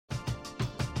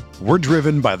We're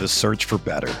driven by the search for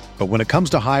better. But when it comes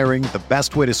to hiring, the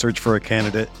best way to search for a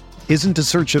candidate isn't to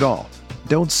search at all.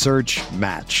 Don't search,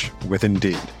 match with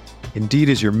Indeed. Indeed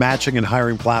is your matching and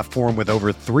hiring platform with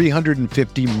over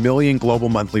 350 million global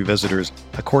monthly visitors,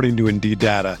 according to Indeed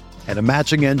data, and a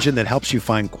matching engine that helps you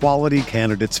find quality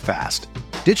candidates fast.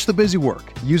 Ditch the busy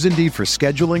work. Use Indeed for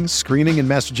scheduling, screening, and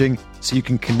messaging so you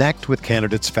can connect with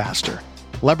candidates faster.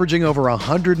 Leveraging over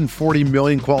 140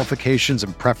 million qualifications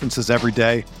and preferences every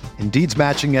day, Indeed's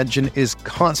matching engine is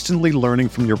constantly learning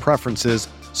from your preferences,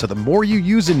 so the more you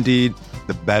use Indeed,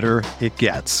 the better it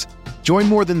gets. Join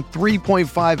more than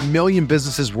 3.5 million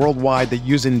businesses worldwide that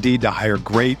use Indeed to hire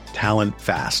great talent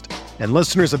fast. And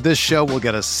listeners of this show will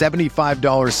get a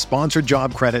 $75 sponsored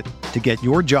job credit to get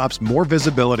your jobs more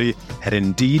visibility at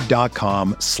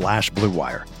Indeed.com/Blue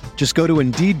Wire. Just go to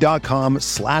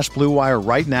Indeed.com/Blue Wire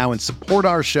right now and support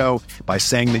our show by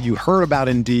saying that you heard about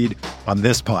Indeed on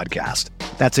this podcast.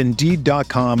 That's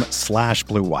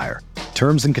Indeed.com/Blue Wire.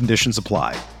 Terms and conditions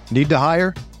apply. Need to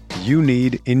hire? You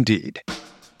need Indeed.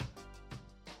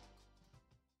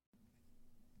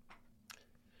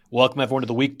 Welcome, everyone, to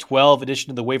the Week 12 edition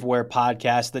of the Waiver Wire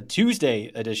Podcast, the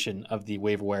Tuesday edition of the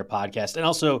Waiver Wire Podcast, and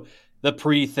also the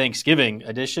pre-Thanksgiving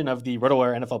edition of the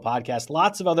RotoWire NFL Podcast.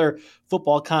 Lots of other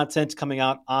football content coming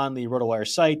out on the RotoWire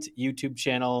site, YouTube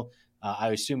channel, I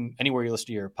assume anywhere you listen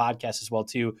to your podcast as well,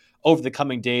 too, over the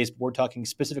coming days. But we're talking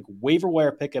specific Waiver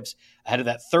Wire pickups ahead of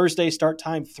that Thursday start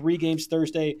time, 3 games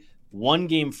Thursday, 1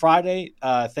 game Friday.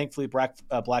 Thankfully,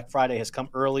 Black Friday has come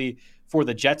early for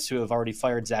the Jets, who have already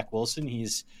fired Zach Wilson.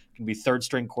 He's going to be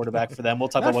third-string quarterback for them. We'll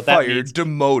talk about what that means.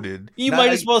 Demoted. You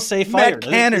might as well say fired.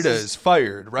 Matt Canada is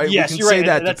fired, right? Yes, we can you're say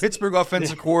right. that. The Pittsburgh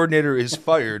offensive coordinator is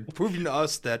fired, proving to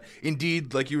us that,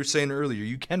 indeed, like you were saying earlier,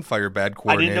 you can fire bad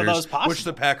coordinators, I didn't know that was possible, which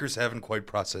the Packers haven't quite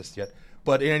processed yet.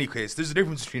 But in any case, there's a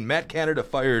difference between Matt Canada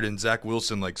fired and Zach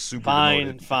Wilson super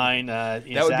demoted. Fine. That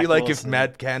would be like Wilson. If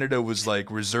Matt Canada was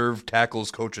like reserve tackles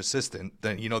coach assistant,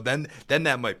 then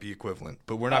that might be equivalent.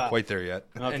 But we're not quite there yet.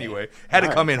 Okay. Anyway, had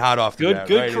to come in hot off the bat.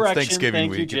 Good right? correction. It's Thanksgiving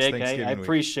week. Thank you, Jake. I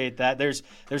appreciate that. There's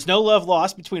no love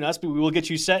lost between us, but we will get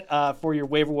you set for your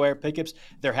waiver wire pickups.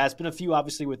 There has been a few,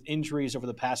 obviously, with injuries over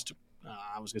the past,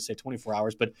 I was going to say 24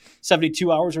 hours, but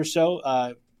 72 hours or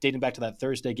so. Dating back to that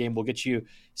Thursday game, we'll get you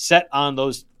set on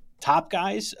those top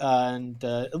guys and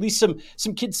at least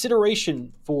some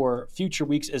consideration for future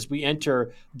weeks as we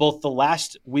enter both the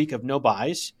last week of no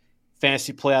buys,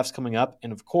 fantasy playoffs coming up,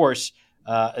 and of course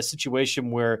a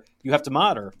situation where you have to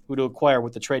monitor who to acquire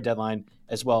with the trade deadline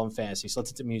as well in fantasy. So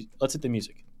let's hit the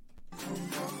music.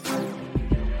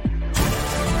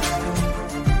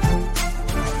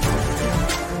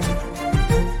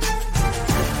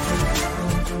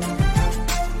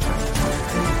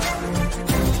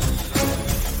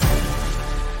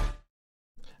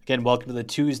 Again, welcome to the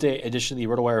Tuesday edition of the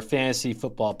RotoWire Fantasy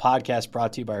Football Podcast,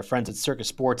 brought to you by our friends at Circus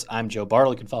Sports. I'm Joe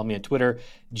Bartle. You can follow me on Twitter,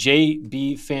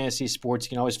 JB Fantasy Sports. You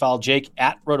can always follow Jake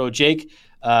at RotoJake.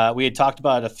 We had talked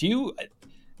about a few.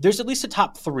 There's at least a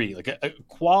top 3, like a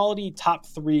quality top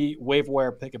 3 waiver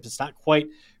wire pickups. It's not quite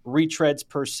retreads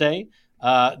per se.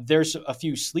 There's a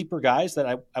few sleeper guys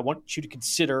that I want you to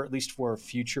consider, at least for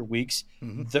future weeks.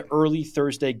 Mm-hmm. The early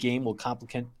Thursday game will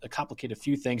complicate a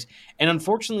few things. And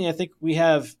unfortunately, I think we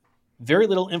have very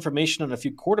little information on a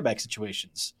few quarterback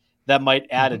situations that might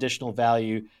add additional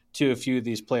value to a few of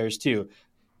these players too.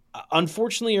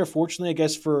 Unfortunately or fortunately, I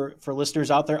guess, for listeners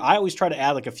out there, I always try to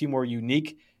add like a few more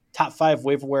unique top 5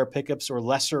 waiver wire pickups or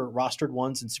lesser rostered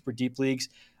ones in super deep leagues.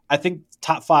 I think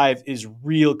top 5 is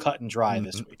real cut and dry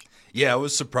this week. Yeah, I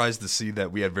was surprised to see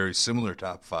that we had very similar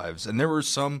top 5s, and there were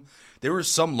some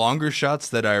longer shots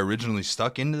that I originally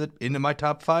stuck into my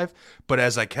top 5. But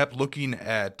as I kept looking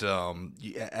at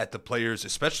the players,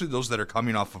 especially those that are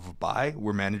coming off of a bye,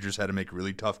 where managers had to make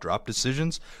really tough drop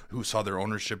decisions, who saw their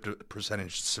ownership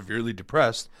percentage severely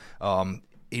depressed,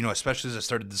 especially as I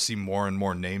started to see more and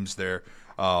more names there.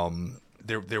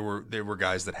 There were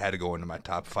guys that had to go into my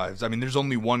top 5s. I mean, there's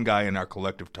only one guy in our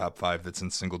collective top 5 that's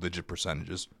in single-digit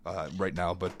percentages right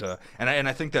now, but and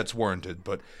I think that's warranted.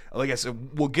 But like I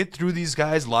said, we'll get through these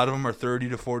guys. A lot of them are 30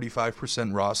 to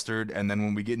 45% rostered, and then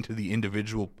when we get into the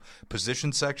individual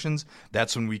position sections,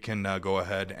 that's when we can go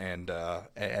ahead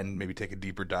and maybe take a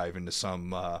deeper dive into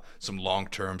some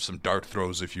long-term, some dart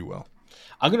throws, if you will.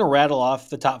 I'm going to rattle off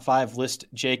the top 5 list,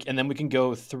 Jake, and then we can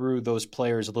go through those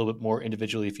players a little bit more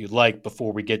individually if you'd like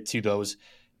before we get to those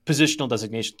positional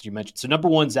designations you mentioned. So number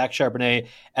 1, Zach Charbonnet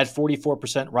at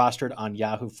 44% rostered on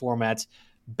Yahoo formats.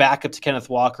 Backup to Kenneth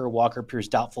Walker. Walker appears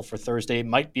doubtful for Thursday. It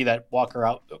might be that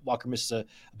Walker misses a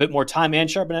bit more time, and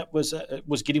Charbonnet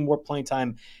was getting more playing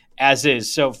time as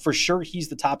is. So for sure, he's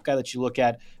the top guy that you look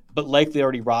at but likely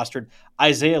already rostered.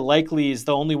 Isaiah Likely is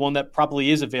the only one that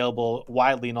probably is available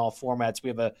widely in all formats. We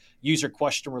have a user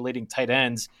question relating tight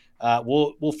ends.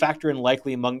 We'll factor in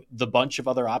Likely among the bunch of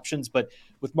other options, but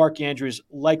with Mark Andrews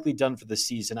likely done for the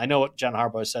season. I know what John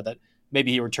Harbaugh said that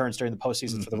maybe he returns during the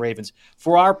postseason for the Ravens.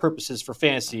 For our purposes, for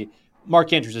fantasy,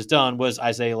 Mark Andrews is done. What does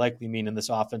Isaiah Likely mean in this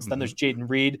offense? Then there's Jaden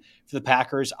Reed for the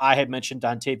Packers. I had mentioned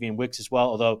Dontavian Wicks as well,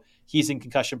 although he's in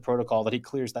concussion protocol. That he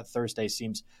clears that Thursday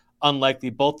seems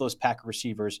unlikely. Both those Packer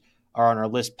receivers are on our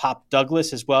list. Pop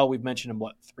Douglas as well. We've mentioned him,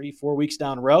 3-4 weeks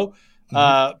down a row.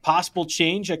 Possible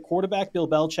change at quarterback. Bill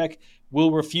Belichick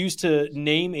will refuse to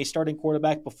name a starting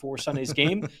quarterback before Sunday's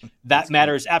game. That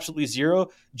matters absolutely zero.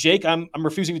 Jake, I'm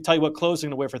refusing to tell you what clothes I'm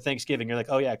going to wear for Thanksgiving. You're like,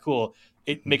 oh, yeah, cool.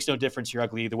 It makes no difference. You're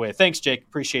ugly either way. Thanks, Jake.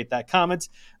 Appreciate that comment.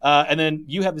 And then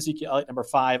you have Ezekiel Elliott, number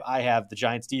 5. I have the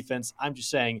Giants defense. I'm just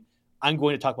saying I'm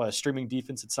going to talk about a streaming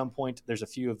defense at some point. There's a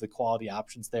few of the quality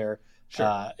options there.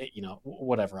 Sure.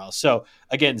 Whatever else. So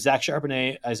again, Zach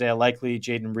Charbonnet, Isaiah Likely,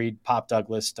 Jaden Reed, Pop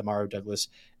Douglas, Demario Douglas,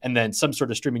 and then some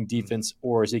sort of streaming defense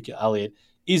or Ezekiel Elliott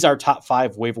is our top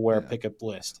 5 waiver wire pickup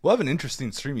list. We'll have an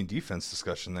interesting streaming defense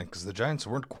discussion then, because the Giants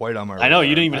weren't quite on my radar. I know,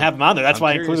 you didn't even have them on there. That's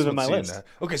why I included them in my list. That.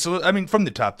 Okay, so, from the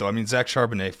top, though, Zach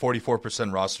Charbonnet, 44%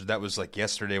 rostered. That was like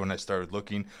yesterday when I started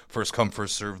looking. First come,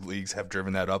 first served leagues have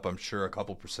driven that up, I'm sure, a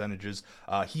couple percentages.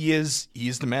 He is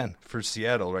the man for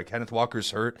Seattle, right? Kenneth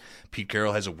Walker's hurt. Pete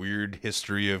Carroll has a weird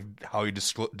history of how he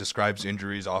describes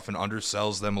injuries, often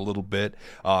undersells them a little bit.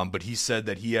 But he said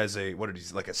that he has a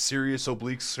serious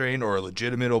oblique strain or a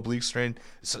legitimate oblique strain,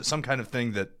 some kind of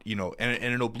thing that, and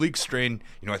an oblique strain,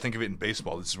 I think of it in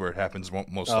baseball. This is where it happens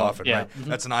most often, right? Mm-hmm.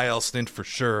 That's an IL stint for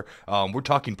sure. We're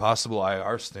talking possible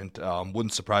IR stint.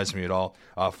 Wouldn't surprise me at all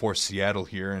for Seattle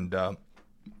here. And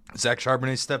Zach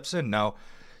Charbonnet steps in. Now,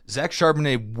 Zach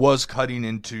Charbonnet was cutting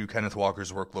into Kenneth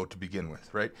Walker's workload to begin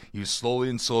with, right? He was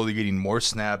slowly getting more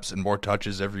snaps and more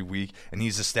touches every week, and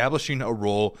he's establishing a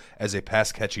role as a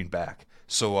pass-catching back.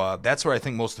 So that's where I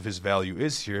think most of his value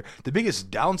is here. The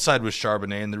biggest downside with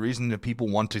Charbonnet, and the reason that people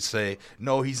want to say,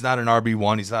 no, he's not an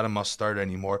RB1, he's not a must-start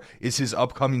anymore, is his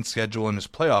upcoming schedule and his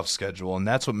playoff schedule. And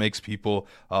that's what makes people,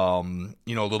 a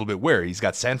little bit wary. He's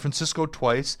got San Francisco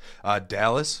twice,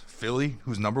 Dallas, Philly,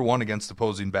 who's number 1 against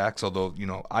opposing backs, although,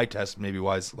 eye test maybe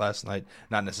wise last night,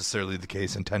 not necessarily the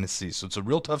case in Tennessee. So it's a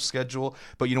real tough schedule.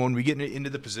 But, when we get into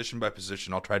the position by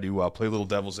position, I'll try to play a little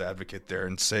devil's advocate there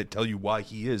and tell you why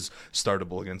he is startable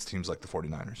against teams like the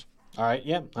 49ers. All right,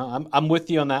 yeah, I'm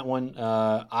with you on that one.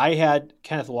 I had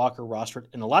Kenneth Walker rostered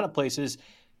in a lot of places,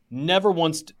 never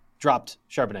once dropped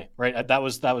Charbonnet, right? That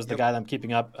was the guy that I'm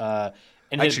keeping up.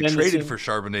 And I actually traded for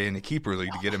Charbonnet in a keeper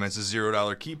league to get him as a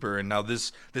 $0 keeper, and now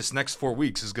this next 4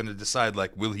 weeks is going to decide,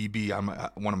 will he be on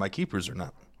one of my keepers or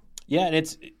not? Yeah, and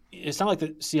it's not like the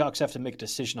Seahawks have to make a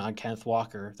decision on Kenneth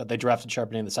Walker, that they drafted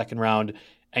Charbonnet in the second round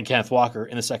and Kenneth Walker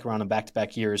in the second round in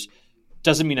back-to-back years.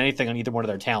 Doesn't mean anything on either one of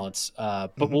their talents,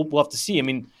 but we'll have to see.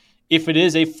 If it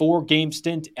is a 4-game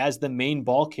stint as the main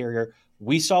ball carrier,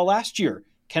 we saw last year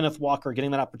Kenneth Walker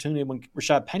getting that opportunity when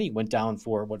Rashad Penny went down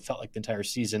for what felt like the entire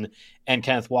season, and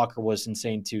Kenneth Walker was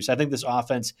insane too. So I think this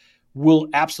offense will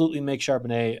absolutely make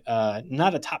Charbonnet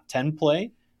not a top 10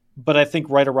 play, but I think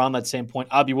right around that same point,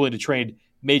 I'd be willing to trade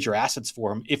major assets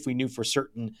for him if we knew for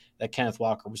certain that Kenneth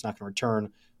Walker was not going to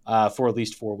return for at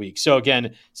least 4 weeks. So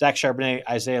again, Zach Charbonnet,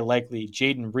 Isaiah Likely,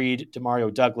 Jaden Reed,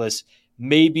 Demario Douglas,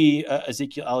 maybe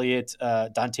Ezekiel Elliott,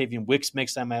 Dontavian Wicks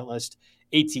makes that my list.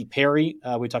 A.T. Perry,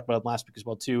 we talked about him last week as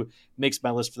well too, makes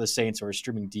my list for the Saints or a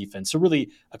streaming defense. So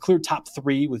really a clear top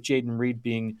 3 with Jaden Reed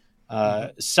being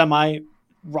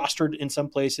semi-rostered in some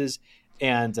places.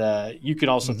 And you can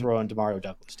also throw in Demario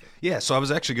Douglas too. Yeah, so I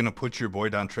was actually going to put your boy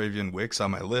Dontavian Wicks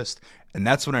on my list, and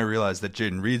that's when I realized that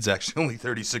Jaden Reed's actually only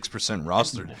 36%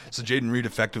 rostered. So Jaden Reed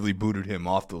effectively booted him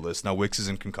off the list. Now Wicks is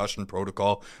in concussion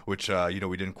protocol, which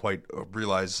we didn't quite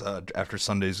realize after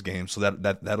Sunday's game. So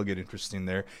that'll get interesting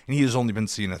there. And he has only been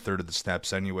seeing a third of the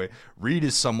snaps anyway. Reed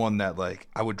is someone that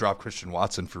I would drop Christian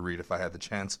Watson for Reed if I had the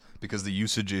chance, because the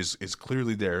usage is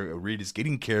clearly there. Reed is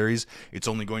getting carries. It's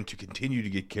only going to continue to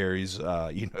get carries,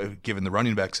 given the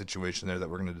running back situation there that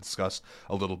we're going to discuss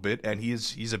a little bit. And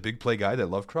he's a big play guy that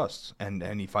Love trusts.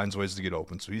 And he finds ways to get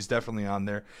open. So he's definitely on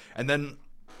there. And then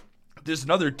there's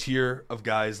another tier of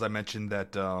guys I mentioned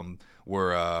that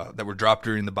were dropped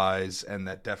during the buys and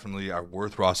that definitely are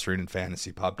worth rostering in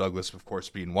fantasy. Pop Douglas, of course,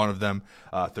 being one of them,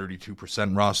 32%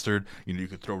 rostered. You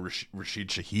could throw Rashid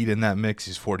Shaheed in that mix.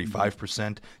 He's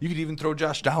 45%. You could even throw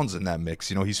Josh Downs in that mix.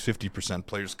 He's 50%.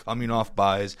 Players coming off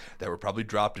buys that were probably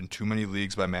dropped in too many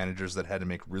leagues by managers that had to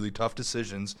make really tough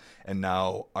decisions and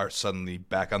now are suddenly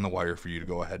back on the wire for you to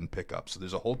go ahead and pick up. So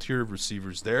there's a whole tier of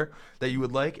receivers there that you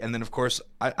would like. And then, of course,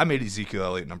 I made Ezekiel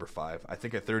Elliott number 5. I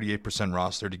think at 38%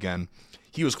 rostered again.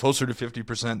 He was closer to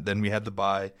 50% than we had the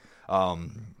buy.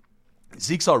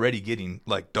 Zeke's already getting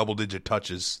like double-digit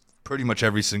touches pretty much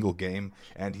every single game,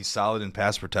 and he's solid in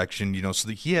pass protection. So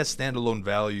he has standalone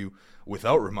value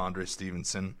without Ramondre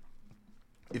Stevenson.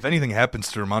 If anything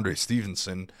happens to Ramondre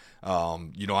Stevenson,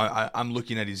 I'm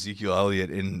looking at Ezekiel Elliott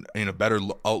in a better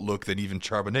outlook than even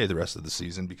Charbonnet the rest of the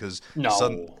season because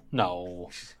No.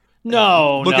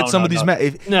 Look at some of these.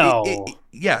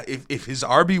 If his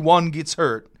RB1 gets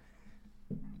hurt,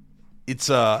 it's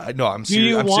I'm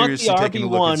seriously taking a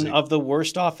look at the RB1 of the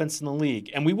worst offense in the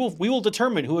league, and we will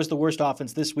determine who is the worst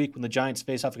offense this week when the Giants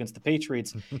face off against the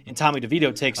Patriots and Tommy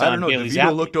DeVito takes on Bailey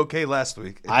Zappi. DeVito looked okay last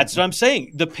week. That's what I'm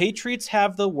saying. The Patriots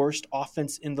have the worst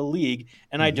offense in the league,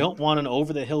 and I don't want an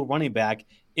over-the-hill running back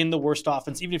in the worst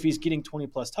offense, even if he's getting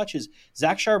 20-plus touches.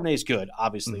 Zach Charbonnet is good,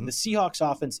 obviously. The Seahawks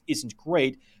offense isn't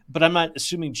great, but I'm not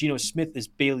assuming Geno Smith is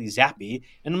Bailey Zappi,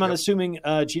 and I'm not assuming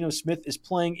Geno Smith is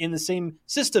playing in the same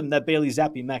system that Bailey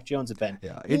Zappi and Mac Jones have been.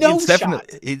 Yeah,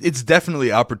 it's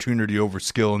definitely opportunity over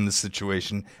skill in this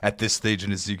situation at this stage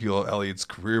in Ezekiel Elliott's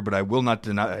career, but I will not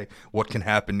deny what can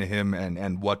happen to him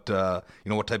and what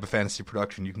type of fantasy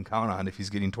production you can count on if he's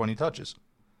getting 20 touches.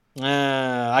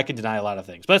 I can deny a lot of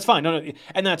things, but it's fine. No,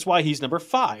 and that's why he's number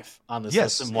 5 on the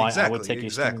system. Why I would take a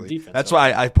strong defense. That's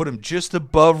why I put him just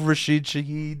above Rashid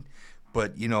Shaheed.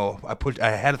 But I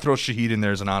had to throw Shaheed in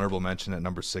there as an honorable mention at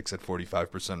number 6 at 45%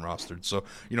 rostered. So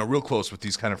real close with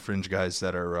these kind of fringe guys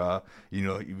that are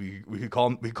we could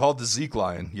call the Zeke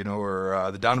line,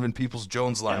 or the Donovan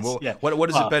Peoples-Jones line. What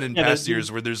has it been in past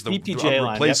years where there's the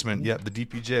DPJ replacement? Line, the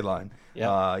DPJ line.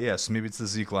 So maybe it's the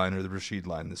Zeke line or the Rashid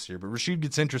line this year. But Rashid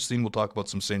gets interesting. We'll talk about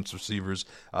some Saints receivers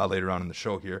later on in the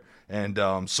show here. And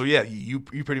you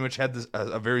pretty much had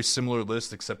a very similar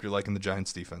list, except you're liking the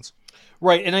Giants defense.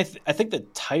 Right, and I think the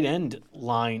tight end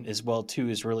line as well too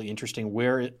is really interesting.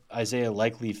 Where Isaiah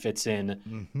Likely fits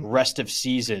in rest of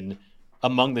season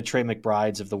among the Trey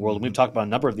McBrides of the world. And we've talked about a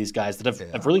number of these guys that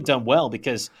have really done well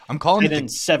because I'm calling tight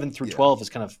end 7 through 12 has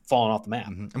kind of fallen off the map.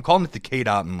 I'm calling it the Cade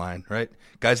Otton line, right?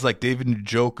 Guys like David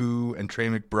Njoku and Trey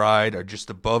McBride are just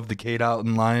above the Cade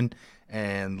Otton line.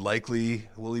 And likely,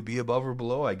 will he be above or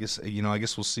below? I guess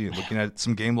we'll see. Looking at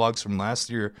some game logs from last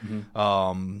year,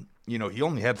 he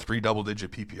only had 3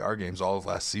 double-digit PPR games all of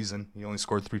last season. He only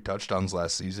scored 3 touchdowns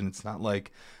last season. It's not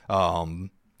like,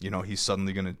 he's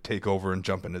suddenly going to take over and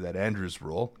jump into that Andrews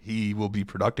role. He will be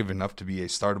productive enough to be a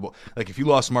startable. Like if you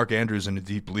lost Mark Andrews in a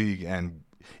deep league, and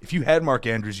if you had Mark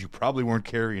Andrews, you probably weren't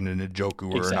carrying an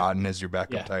Njoku or an Otton as your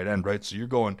backup tight end, right? So you're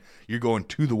going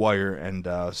to the wire and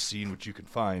seeing what you can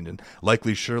find, and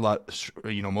likely Sherlock,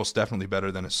 most definitely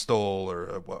better than a Stoll or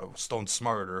a Stone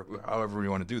Smart or however we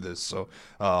want to do this. So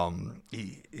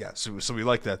so we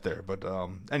like that there. But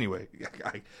anyway,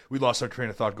 we lost our train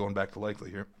of thought going back to Likely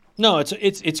here. No,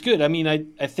 it's good. I mean,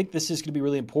 I think this is going to be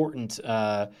really important.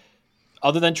 Other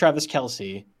than Travis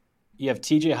Kelce, you have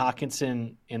T.J.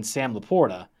 Hawkinson and Sam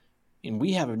Laporta, and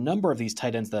we have a number of these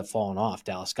tight ends that have fallen off.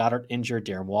 Dallas Goedert injured,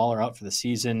 Darren Waller out for the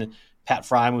season, Pat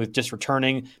Freiermuth just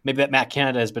returning. Maybe that Matt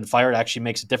Canada has been fired actually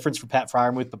makes a difference for Pat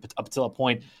Freiermuth, but up until a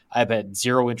point, I've had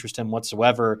zero interest in him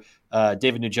whatsoever.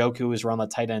 David Njoku is around that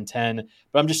tight end 10,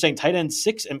 but I'm just saying tight end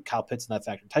 6, and Kyle Pitts in that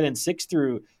factor, tight end 6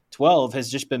 through 12 has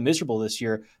just been miserable this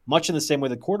year, much in the same way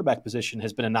the quarterback position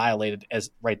has been annihilated as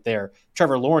right there.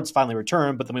 Trevor Lawrence finally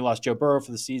returned, but then we lost Joe Burrow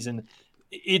for the season.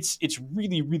 It's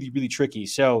really, really, really tricky.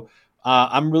 So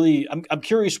I'm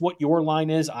curious what your line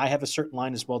is. I have a certain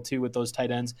line as well too with those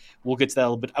tight ends. We'll get to that a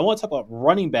little bit. I want to talk about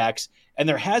running backs, and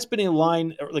there has been a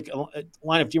line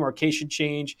of demarcation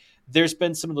change. There's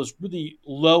been some of those really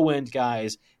low end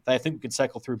guys that I think we could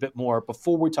cycle through a bit more.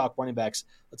 Before we talk running backs,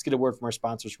 let's get a word from our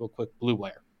sponsors real quick. Blue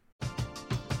Wire.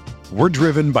 We're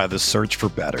driven by the search for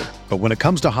better. But when it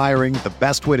comes to hiring, the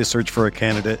best way to search for a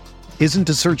candidate isn't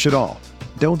to search at all.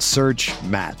 Don't search,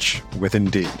 match with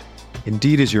Indeed.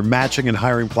 Indeed is your matching and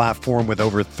hiring platform with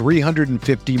over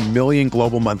 350 million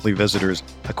global monthly visitors,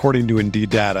 according to Indeed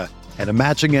data, and a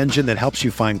matching engine that helps you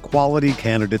find quality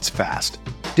candidates fast.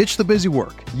 Ditch the busy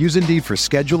work. Use Indeed for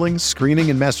scheduling,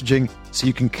 screening, and messaging so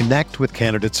you can connect with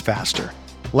candidates faster.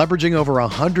 Leveraging over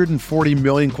 140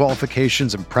 million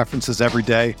qualifications and preferences every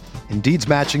day, Indeed's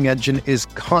matching engine is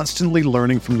constantly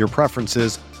learning from your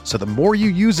preferences, so the more you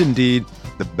use Indeed,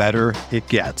 the better it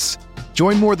gets.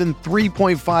 Join more than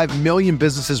 3.5 million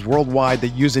businesses worldwide that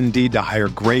use Indeed to hire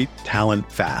great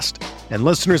talent fast. And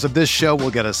listeners of this show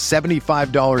will get a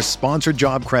 $75 sponsored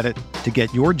job credit to get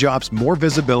your jobs more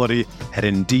visibility at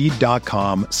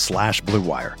Indeed.com/Blue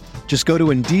Wire. Just go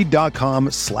to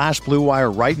Indeed.com/Blue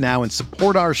Wire right now and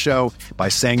support our show by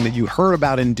saying that you heard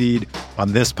about Indeed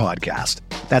on this podcast.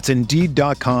 That's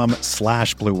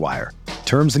Indeed.com/Blue Wire.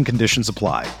 Terms and conditions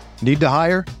apply. Need to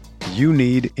hire? You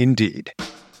need Indeed.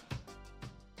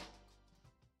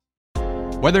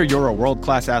 Whether you're a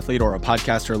world-class athlete or a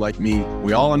podcaster like me,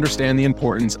 we all understand the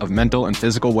importance of mental and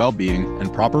physical well-being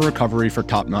and proper recovery for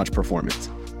top-notch performance.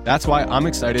 That's why I'm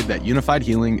excited that Unified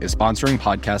Healing is sponsoring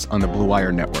podcasts on the Blue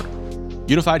Wire Network.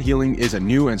 Unified Healing is a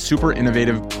new and super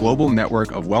innovative global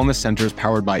network of wellness centers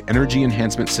powered by Energy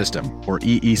Enhancement System, or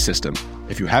EE System.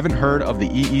 If you haven't heard of the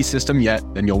EE System yet,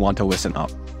 then you'll want to listen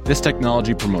up. This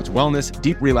technology promotes wellness,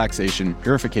 deep relaxation,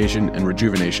 purification, and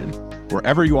rejuvenation.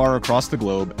 Wherever you are across the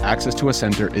globe, access to a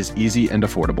center is easy and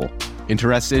affordable.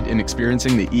 Interested in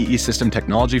experiencing the EE System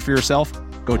technology for yourself?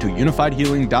 Go to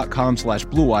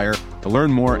unifiedhealing.com/Blue Wire to learn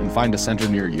more and find a center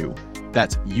near you.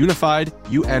 That's unified,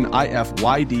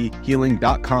 UNIFYD,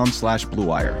 healing.com/Blue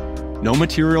Wire. No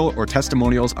material or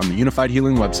testimonials on the Unified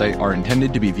Healing website are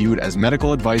intended to be viewed as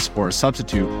medical advice or a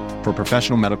substitute for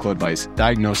professional medical advice,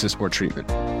 diagnosis, or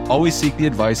treatment. Always seek the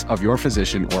advice of your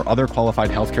physician or other qualified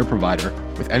healthcare provider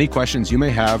with any questions you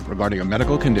may have regarding a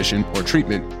medical condition or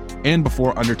treatment and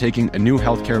before undertaking a new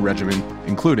healthcare regimen,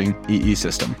 including EE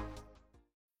System.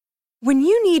 When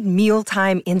you need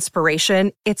mealtime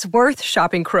inspiration, it's worth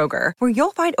shopping Kroger, where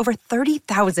you'll find over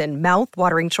 30,000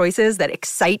 mouth-watering choices that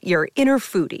excite your inner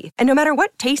foodie. And no matter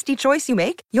what tasty choice you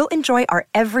make, you'll enjoy our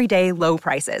everyday low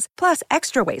prices, plus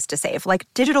extra ways to save, like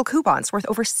digital coupons worth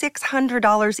over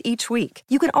 $600 each week.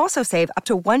 You can also save up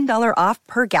to $1 off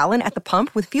per gallon at the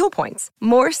pump with fuel points.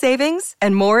 More savings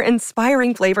and more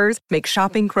inspiring flavors make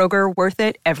shopping Kroger worth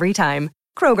it every time.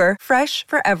 Kroger, fresh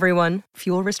for everyone.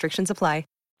 Fuel restrictions apply.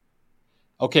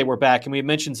 Okay, we're back, and we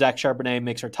mentioned Zach Charbonnet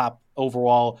makes our top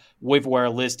overall waiver wire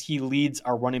list. He leads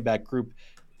our running back group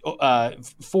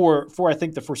for I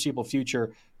think the foreseeable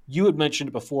future. You had mentioned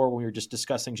it before when we were just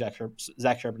discussing Zach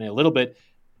Charbonnet a little bit.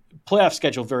 Playoff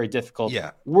schedule very difficult. Yeah,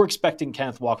 we're expecting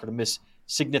Kenneth Walker to miss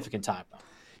significant time.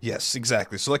 Yes,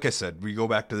 exactly. So like I said, we go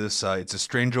back to this. It's a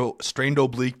strained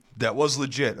oblique that was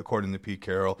legit, according to Pete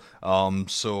Carroll.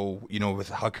 So, with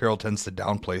how Carroll tends to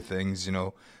downplay things,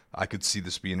 I could see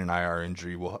this being an IR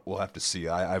injury. We'll have to see.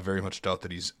 I very much doubt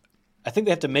that he's. I think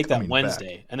they have to make that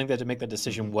Wednesday. Back. I think they have to make that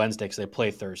decision Wednesday because they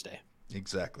play Thursday.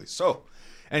 Exactly. So,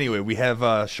 anyway, we have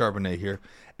Charbonnet here,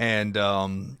 and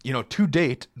to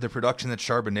date, the production that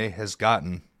Charbonnet has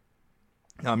gotten.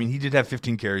 I mean, he did have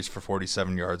 15 carries for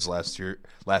 47 yards last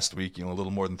week, a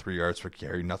little more than 3 yards per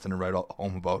carry, nothing to write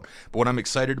home about. But what I'm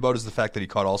excited about is the fact that he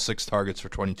caught all 6 targets for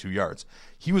 22 yards.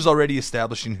 He was already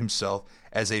establishing himself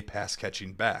as a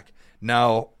pass-catching back.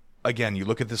 Now, again, you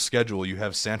look at this schedule, you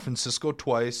have San Francisco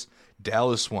twice,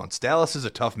 Dallas once. Dallas is a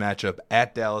tough matchup,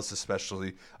 at Dallas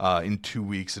especially, in 2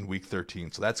 weeks in Week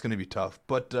 13, so that's going to be tough.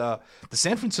 But the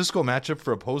San Francisco matchup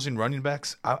for opposing running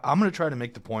backs, I'm going to try to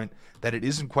make the point that it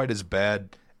isn't quite as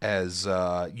bad as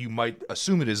you might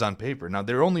assume it is on paper. Now,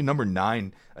 they're only number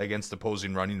 9 against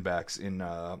opposing running backs in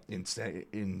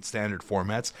standard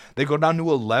formats. They go down to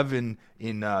 11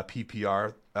 in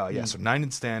PPR. So 9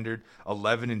 in standard,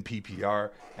 11 in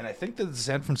PPR. And I think that the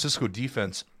San Francisco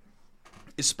defense,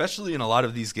 especially in a lot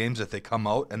of these games that they come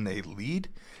out and they lead,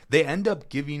 they end up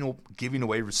giving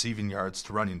away receiving yards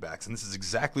to running backs. And this is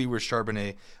exactly where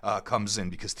Charbonnet comes in,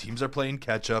 because teams are playing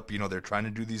catch up. They're trying to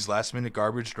do these last minute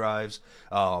garbage drives.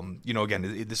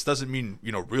 Again, this doesn't mean,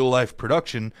 real life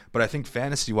production, but I think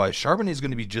fantasy wise, Charbonnet is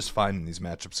going to be just fine in these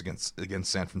matchups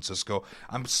against San Francisco.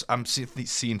 I'm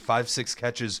seeing 5-6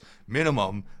 catches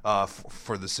minimum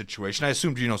for the situation. I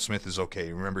assume Geno Smith is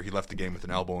okay. Remember, he left the game with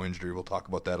an elbow injury. We'll talk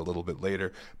about that a little bit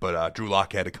later. But Drew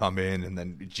Lock had to come in, and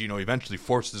then Geno eventually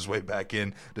forced his way back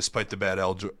in despite the bad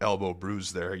elbow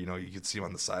bruise there. You could see him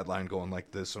on the sideline going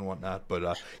like this and whatnot.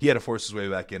 But he had to force his way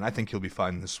back in. I think he'll be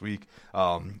fine this week.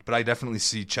 But I definitely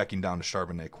see checking down to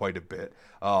Charbonnet quite a bit.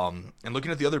 And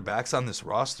looking at the other backs on this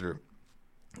roster,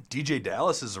 DJ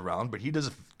Dallas is around, but he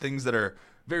does things that are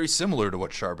very similar to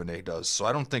what Charbonnet does. So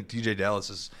I don't think DJ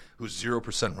Dallas, who's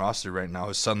 0% roster right now,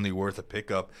 is suddenly worth a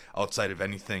pickup outside of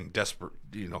anything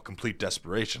complete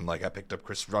desperation. Like I picked up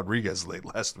Chris Rodriguez late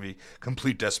last week,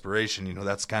 complete desperation.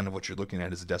 That's kind of what you're looking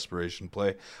at as a desperation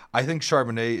play. I think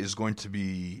Charbonnet is going to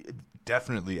be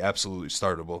definitely absolutely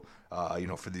startable,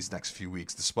 for these next few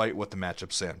weeks, despite what the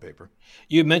matchups say on paper.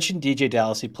 You mentioned DJ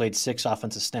Dallas. He played 6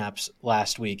 offensive snaps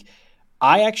last week.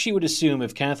 I actually would assume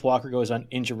if Kenneth Walker goes on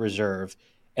injured reserve,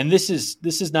 and this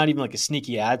is not even like a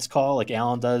sneaky ads call like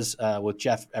Alan does with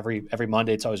Jeff every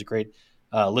Monday. It's always a great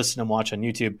listen and watch on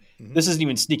YouTube. Mm-hmm. This isn't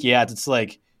even sneaky ads. It's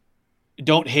like,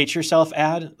 don't hate yourself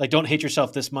ad. Like, don't hate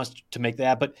yourself this much to make the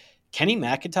ad. But Kenny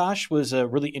McIntosh was a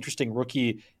really interesting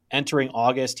rookie entering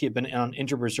August. He had been on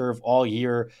injured reserve all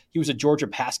year. He was a Georgia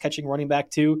pass-catching running back,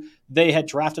 too. They had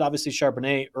drafted, obviously,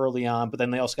 Charbonnet early on, but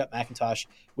then they also got McIntosh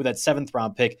with that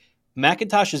 7th-round pick.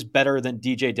 McIntosh is better than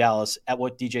DJ Dallas at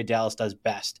what DJ Dallas does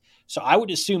best. So I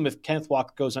would assume if Kenneth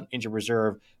Walker goes on injured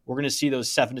reserve, we're going to see those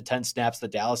 7 to 10 snaps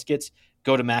that Dallas gets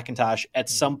go to McIntosh at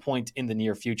some point in the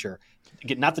near future.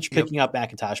 Again, not that you're picking up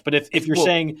McIntosh, but if you're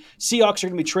saying Seahawks are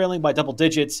going to be trailing by double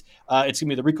digits, it's going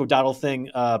to be the Rico Dowdle thing,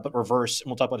 but reverse. And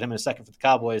we'll talk about him in a second for the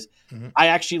Cowboys. Mm-hmm. I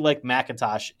actually like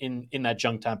McIntosh in that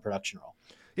junk time production role.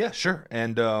 Yeah, sure.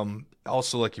 And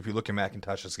also, like, if you look at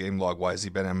McIntosh's game log, why has he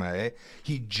been MIA?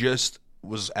 He just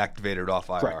was activated off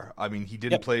IR. Correct. I mean, he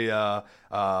didn't play. It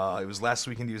was last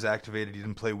weekend he was activated. He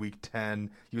didn't play week 10.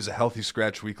 He was a healthy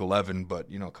scratch week 11, but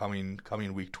coming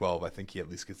week 12, I think he at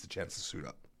least gets the chance to suit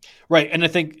up. Right, and I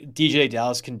think DJ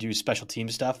Dallas can do special team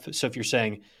stuff. So if you're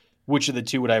saying which of the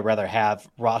two would I rather have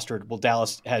rostered, well,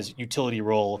 Dallas has utility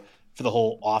role for the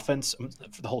whole offense,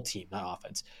 for the whole team, not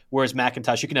offense. Whereas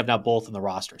McIntosh, you can have now both in the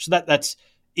roster. So that's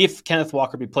if Kenneth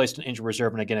Walker be placed in injured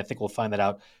reserve, and again, I think we'll find that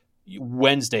out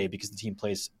Wednesday because the team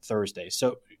plays Thursday.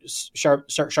 So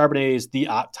Charbonnet is the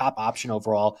top option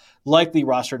overall, likely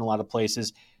rostered in a lot of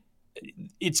places.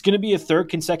 It's going to be a 3rd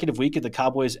consecutive week of the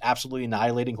Cowboys absolutely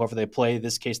annihilating whoever they play, in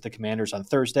this case the Commanders on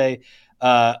Thursday.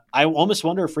 I almost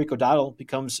wonder if Rico Dowdle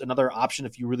becomes another option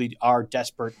if you really are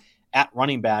desperate at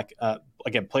running back.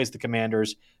 Again, plays the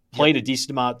Commanders, played a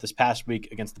decent amount this past week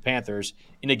against the Panthers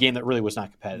in a game that really was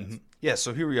not competitive. Mm-hmm. Yeah,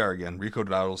 so here we are again. Rico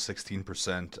Dowdle,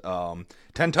 16%.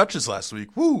 10 touches last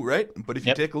week. Woo, right? But if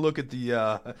you take a look at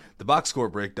the box score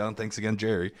breakdown, thanks again,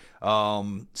 Jerry,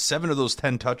 7 of those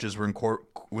 10 touches were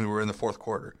when we were in the 4th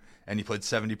quarter, and he played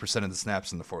 70% of the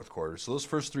snaps in the 4th quarter. So those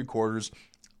first 3 quarters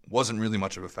wasn't really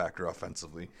much of a factor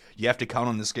offensively. You have to count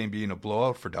on this game being a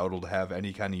blowout for Dowdle to have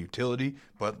any kind of utility.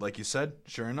 But like you said,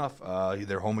 sure enough,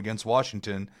 they're home against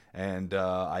Washington, and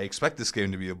I expect this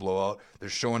game to be a blowout. They're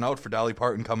showing out for Dolly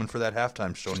Parton coming for that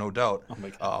halftime show, no doubt. Oh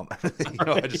my God.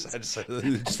 I just had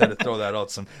to throw that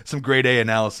out. Some grade A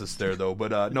analysis there, though.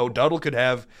 But no, Dowdle could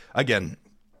have, again,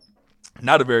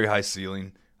 not a very high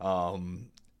ceiling.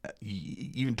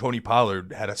 Even Tony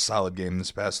Pollard had a solid game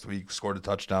this past week, scored a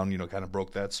touchdown, kind of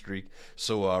broke that streak.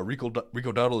 So Rico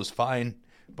Dowdle is fine,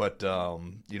 but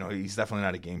he's definitely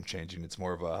not a game changing. It's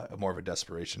more of a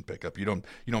desperation pickup. You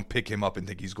don't pick him up and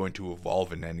think he's going to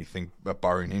evolve in anything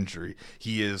barring injury.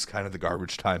 He is kind of the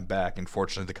garbage time back, and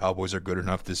fortunately the Cowboys are good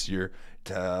enough this year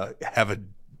to have a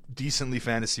decently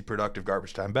fantasy productive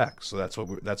garbage time back. So that's what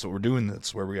we're doing.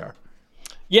 That's where we are.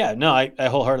 Yeah, no, I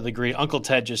wholeheartedly agree. Uncle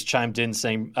Ted just chimed in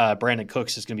saying Brandon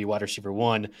Cooks is going to be wide receiver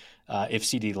 1 if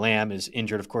CeeDee Lamb is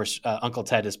injured. Of course, Uncle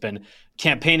Ted has been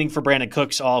campaigning for Brandon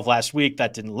Cooks all of last week.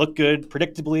 That didn't look good,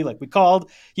 predictably, like we called.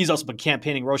 He's also been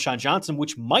campaigning Roschon Johnson,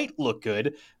 which might look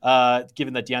good,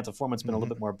 given that Deonta Foreman's been a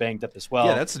little bit more banged up as well.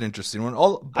 Yeah, that's an interesting one.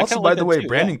 Also, by the way,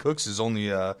 Brandon Cooks is only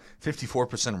 54%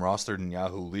 rostered in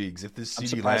Yahoo leagues. If this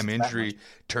CeeDee Lamb injury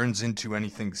turns into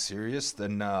anything serious,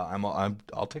 then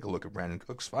I'll take a look at Brandon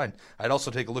Cooks. Fine. I'd also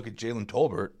take a look at Jalen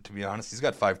Tolbert, to be honest. He's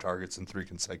got 5 targets in 3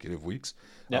 consecutive weeks.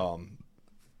 Yep.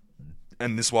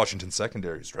 And this Washington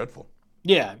secondary is dreadful.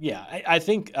 Yeah. I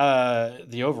think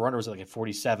the over-under was like at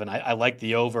 47. I like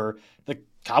the over. The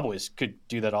Cowboys could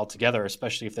do that altogether,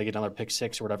 especially if they get another pick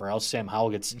 6 or whatever else. Sam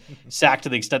Howell gets sacked to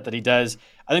the extent that he does.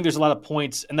 I think there's a lot of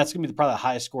points, and that's going to be probably the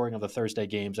highest scoring of the Thursday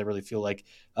games, I really feel like,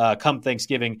 come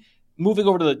Thanksgiving. Moving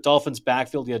over to the Dolphins'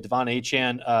 backfield, you had Devon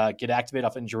Achane get activated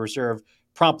off injured reserve,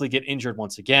 promptly get injured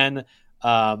once again.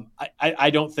 I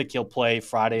don't think he'll play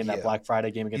Friday in that Black Friday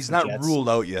game against the Jets. He's not ruled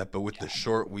out yet, but with the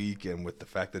short week and with the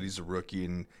fact that he's a rookie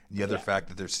and the other fact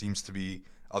that there seems to be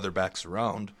other backs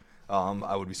around,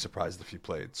 I would be surprised if he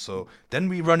played. So then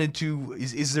we run into,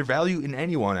 is there value in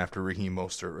anyone after Raheem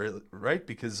Mostert, right?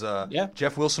 Because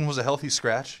Jeff Wilson was a healthy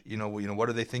scratch. What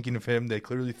are they thinking of him? They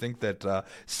clearly think that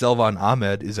Selvon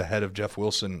Ahmed is ahead of Jeff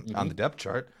Wilson on the depth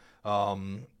chart.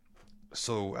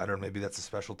 So I don't know. Maybe that's a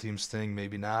special teams thing.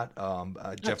 Maybe not.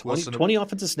 Jeff 20, Wilson. 20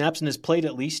 offensive snaps and has played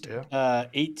at least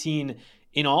 18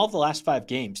 in all of the last 5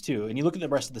 games too. And you look at the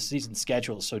rest of the season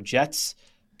schedule. So Jets,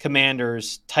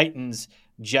 Commanders, Titans,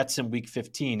 Jets in Week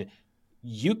 15.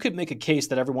 You could make a case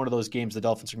that every one of those games the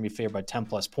Dolphins are going to be favored by 10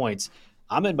 plus points.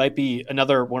 Ahmed might be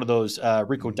another one of those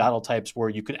Rico Dowdle types where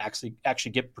you could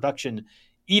actually get production,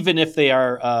 even if they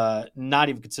are not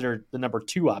even considered the number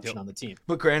 2 option on the team.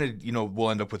 But granted, we'll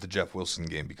end up with the Jeff Wilson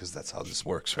game because that's how this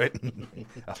works, right?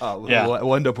 Yeah.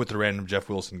 We'll end up with the random Jeff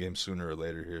Wilson game sooner or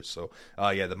later here. So,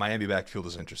 the Miami backfield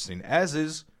is interesting, as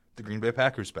is the Green Bay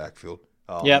Packers backfield.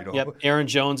 Yep. Aaron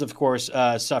Jones, of course,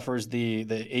 suffers the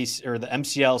ACL or the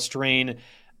MCL strain.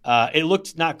 It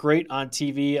looked not great on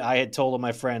TV. I had told all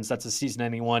my friends that's a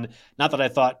season-ending one. Not that I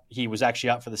thought he was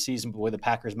actually out for the season, but the way the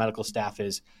Packers medical staff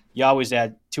is, you always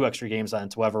add 2 extra games on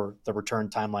to whatever the return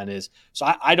timeline is. So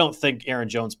I don't think Aaron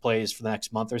Jones plays for the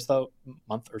next month or so.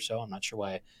 I'm not sure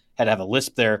why I had to have a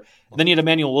lisp there. Then you had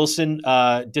Emmanuel Wilson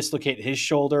dislocate his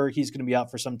shoulder. He's going to be out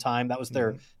for some time. That was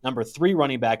their number 3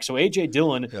 running back. So A.J.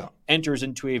 Dillon enters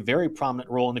into a very prominent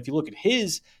role. And if you look at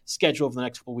his schedule over the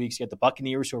next couple of weeks, you got the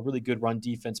Buccaneers, who are a really good run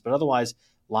defense. But otherwise,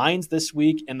 Lions this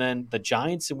week and then the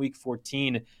Giants in Week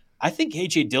 14. I think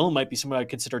A.J. Dillon might be someone I'd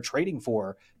consider trading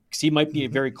for, because he might be a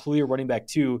very clear running back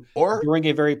too, or during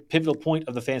a very pivotal point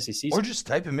of the fantasy season. Or just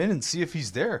type him in and see if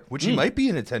he's there, which he might be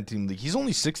in a 10-team league. He's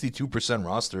only 62%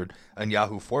 rostered on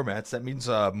Yahoo formats. That means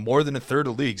more than a third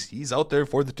of leagues. He's out there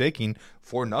for the taking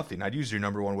for nothing. I'd use your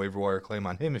number 1 waiver wire claim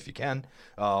on him if you can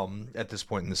at this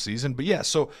point in the season. But yeah,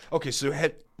 so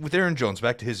with Aaron Jones,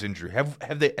 back to his injury,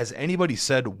 has anybody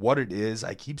said what it is?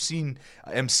 I keep seeing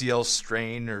MCL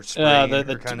strain or sprain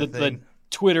kind of thing.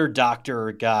 Twitter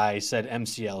doctor guy said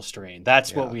MCL strain.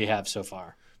 That's what we have so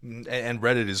far. And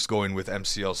Reddit is going with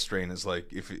MCL strain as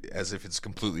if it's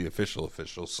completely official.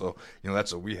 So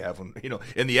that's what we have.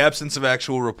 In the absence of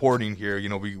actual reporting here,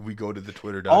 we go to the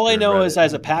Twitter doctor. All I know is,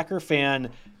 as a Packer fan,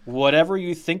 whatever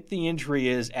you think the injury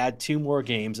is, add 2 more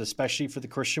games, especially for the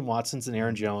Christian Watsons and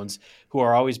Aaron Jones, who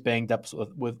are always banged up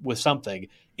with something.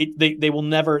 They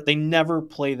never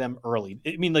play them early.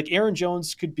 I mean, like Aaron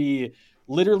Jones could be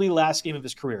literally last game of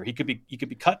his career. He could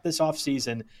be cut this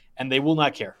offseason, and they will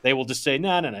not care. They will just say,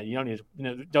 no, you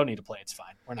don't need to play. It's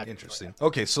fine. We're not. Interesting.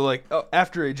 Okay, so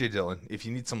after A.J. Dillon, if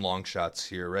you need some long shots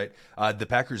here, right? The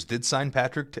Packers did sign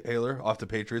Patrick Taylor off the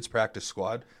Patriots practice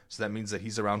squad, so that means that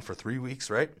he's around for 3 weeks,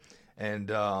 right?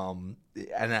 And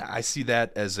I see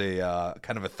that as a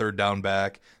kind of a third down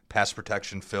back, pass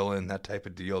protection fill-in, that type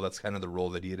of deal. That's kind of the role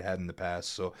that he had in the past.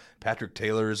 So Patrick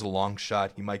Taylor is a long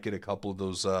shot. He might get a couple of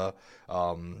those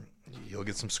he'll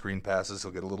get some screen passes.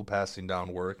 He'll get a little passing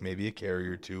down work, maybe a carry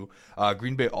or 2.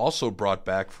 Green Bay also brought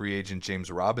back free agent James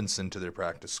Robinson to their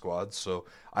practice squad. So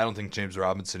I don't think James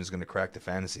Robinson is going to crack the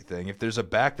fantasy thing. If there's a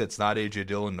back that's not A.J.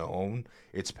 Dillon to own,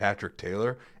 it's Patrick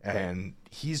Taylor. And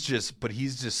he's just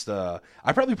I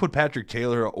probably put Patrick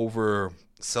Taylor over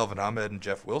Selvin Ahmed and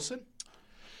Jeff Wilson.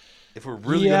 If we're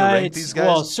really going to rank these guys?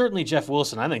 Well, certainly Jeff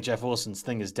Wilson. I think Jeff Wilson's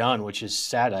thing is done, which is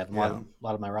sad. I haven't a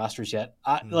lot of my rosters yet.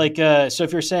 So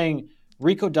if you're saying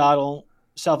Rico Dowdle,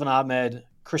 Selvin Ahmed,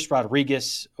 Chris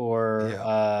Rodriguez,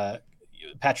 or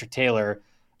Patrick Taylor,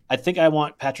 I think I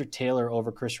want Patrick Taylor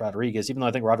over Chris Rodriguez, even though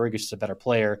I think Rodriguez is a better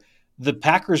player. The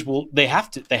Packers they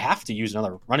have to use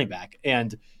another running back.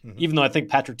 And even though I think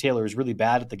Patrick Taylor is really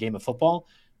bad at the game of football,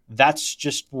 that's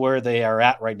just where they are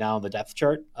at right now in the depth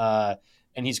chart.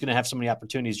 And he's going to have so many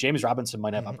opportunities. James Robinson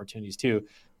might have opportunities too.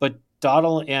 But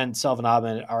Dowdle and Selvin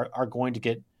Ahmed are going to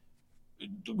get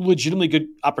legitimately good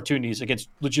opportunities against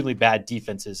legitimately bad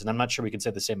defenses. And I'm not sure we can say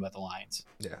the same about the Lions.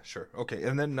 Yeah, sure. Okay.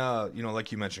 And then,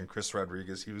 like you mentioned, Chris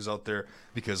Rodriguez, he was out there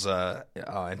because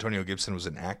Antonio Gibson was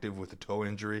inactive with a toe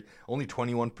injury. Only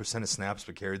 21% of snaps,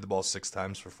 but carried the ball 6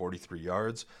 times for 43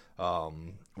 yards,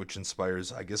 which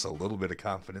inspires, I guess, a little bit of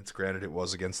confidence. Granted, it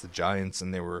was against the Giants,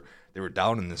 and they were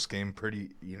down in this game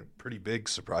pretty big,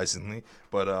 surprisingly.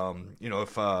 But,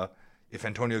 if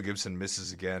Antonio Gibson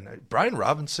misses again, Brian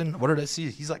Robinson, what did I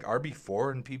see? He's like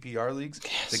RB4 in PPR leagues.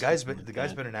 Yes, the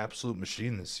guy's been an absolute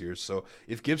machine this year. So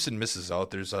if Gibson misses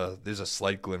out, there's a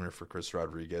slight glimmer for Chris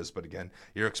Rodriguez. But again,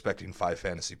 you're expecting 5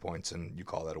 fantasy points, and you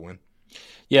call that a win.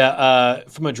 Yeah,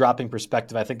 from a dropping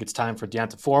perspective, I think it's time for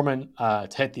Deonta Foreman to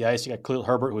hit the ice. You got Khalil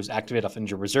Herbert, who was activated off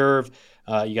injured reserve.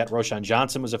 You got Roshan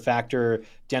Johnson was a factor.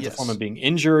 Deonta Foreman being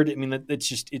injured. I mean,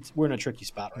 we're in a tricky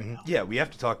spot right now. Yeah, we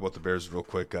have to talk about the Bears real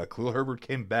quick. Khalil Herbert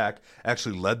came back,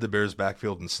 actually led the Bears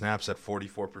backfield in snaps at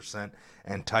 44%,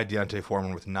 and tied Deonta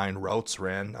Foreman with 9 routes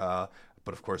ran.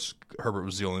 But of course, Herbert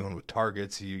was the only one with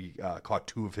targets. He caught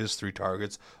 2 of his 3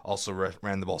 targets. Also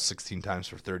ran the ball 16 times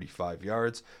for 35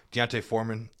 yards. Deontay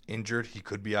Foreman injured. He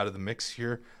could be out of the mix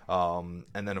here. And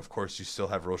then, of course, you still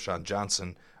have Roschon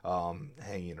Johnson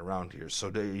hanging around here.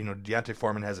 So, Deontay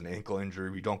Foreman has an ankle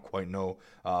injury. We don't quite know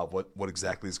what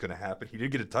exactly is going to happen. He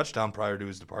did get a touchdown prior to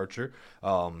his departure.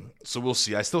 So we'll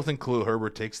see. I still think Khalil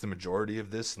Herbert takes the majority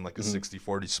of this in like a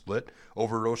 60-40 split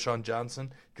over Roschon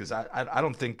Johnson, because I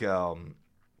don't think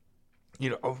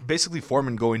basically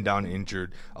Foreman going down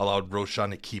injured allowed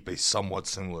Roschon to keep a somewhat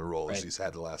similar role as he's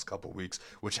had the last couple of weeks,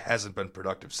 which hasn't been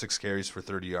productive. 6 carries for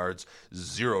 30 yards,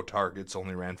 0 targets,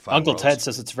 only ran 5 Uncle routes. Ted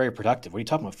says it's very productive. What are you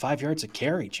talking about? 5 yards a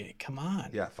carry, Jake? Come on.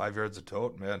 Yeah, 5 yards a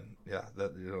tote, man. Yeah,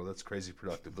 that's crazy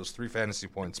productive. Those 3 fantasy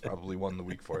points probably won the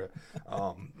week for you.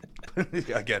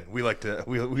 Again, we like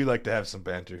to have some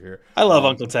banter here. I love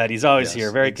Uncle Ted. He's always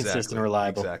here, very consistent and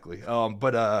reliable. Exactly.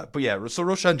 But yeah. So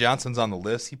Roschon Johnson's on the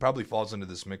list. He probably falls into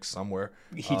this mix somewhere.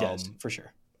 He does for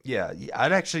sure. Yeah,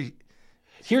 I'd actually.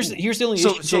 Here's the only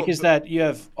issue, Jake, is that you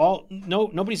have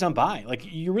nobody's on bye.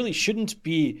 Like, you really shouldn't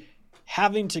be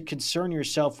having to concern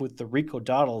yourself with the Rico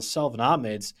Dowdles, Selvin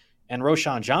Ahmeds, and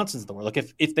Roschon Johnson's of the world.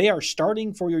 Like, if they are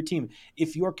starting for your team,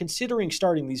 if you are considering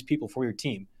starting these people for your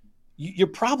team, you're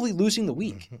probably losing the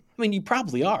week. I mean, you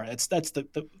probably are. That's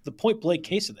the point blank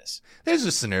case of this. There's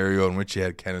a scenario in which you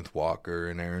had Kenneth Walker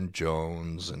and Aaron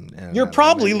Jones, and you're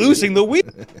probably losing the week.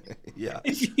 Yeah.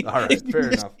 All right. Fair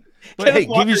enough. But hey,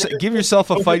 give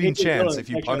yourself a fighting chance. If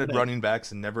you punted running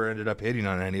backs and never ended up hitting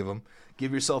on any of them,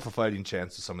 give yourself a fighting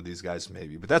chance to some of these guys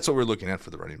maybe. But that's what we're looking at for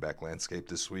the running back landscape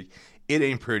this week. It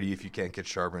ain't pretty if you can't get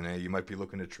Charbonnet. You might be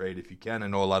looking to trade if you can. I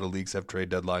know a lot of leagues have trade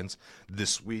deadlines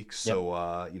this week,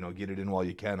 so get it in while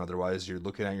you can. Otherwise, you're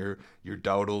looking at your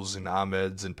Dowdles and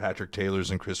Ahmeds and Patrick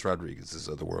Taylors and Chris Rodriguez's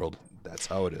of the world. That's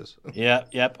how it is.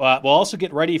 Yep. We'll also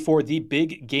get ready for the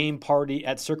big game party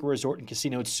at Circa Resort and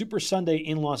Casino. It's Super Sunday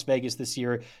in Las Vegas this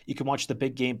year. You can watch the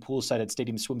big game poolside at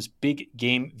Stadium Swim's big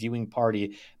game viewing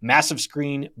party. Massive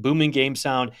screen, booming game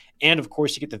sound, and of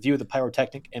course you get the view of the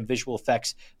pyrotechnic and visual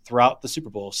effects throughout the Super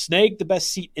Bowl. Snag the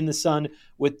best seat in the sun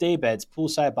with day beds,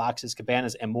 poolside boxes,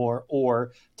 cabanas, and more,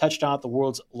 or touchdown at the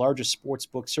world's largest sports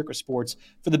book, Circa Sports,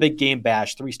 for the big game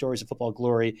bash, 3 stories of football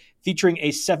glory, featuring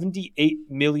a 78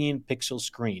 million pixel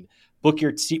screen. Book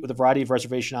your seat with a variety of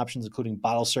reservation options, including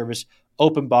bottle service,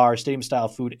 open bar, stadium-style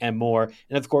food, and more.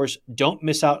 And of course, don't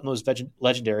miss out on those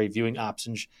legendary viewing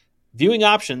options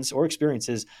or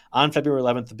experiences on February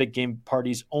 11th. The big game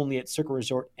parties only at Circa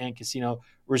Resort and Casino.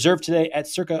 Reserve today at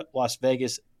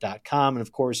circalasvegas.com. And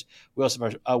of course, we also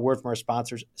have a word from our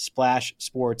sponsors, Splash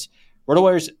Sports.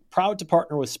 RotoWire is proud to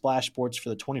partner with Splash Sports for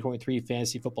the 2023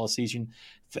 fantasy football season.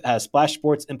 Splash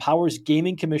Sports empowers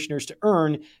gaming commissioners to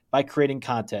earn by creating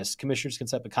contests. Commissioners can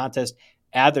set up a contest,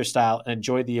 add their style, and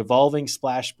enjoy the evolving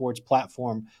Splash Sports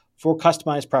platform for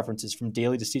customized preferences. From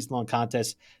daily to season-long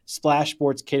contests, Splash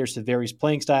Sports caters to various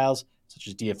playing styles, such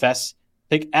as DFS,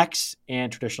 Pick X,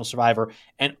 and traditional Survivor.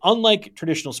 And unlike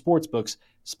traditional sports books,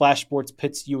 Splash Sports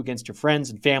pits you against your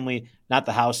friends and family, not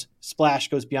the house. Splash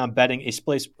goes beyond betting, a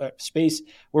space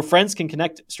where friends can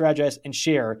connect, strategize, and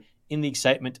share in the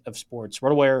excitement of sports.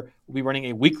 RotoWire will be running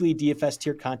a weekly DFS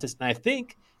tier contest, and I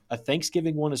think a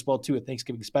Thanksgiving one as well, too, a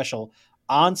Thanksgiving special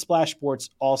on Splash Sports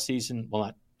all season. Well,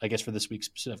 not, I guess, for this week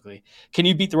specifically. Can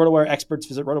you beat the RotoWire experts?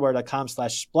 Visit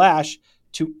rotowire.com/splash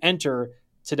to enter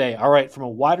today. All right, from a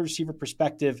wide receiver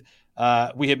perspective,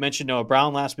 we had mentioned Noah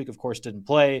Brown last week, of course, didn't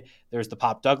play. There's the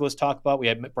Pop Douglas talk about. We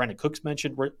had Brandon Cooks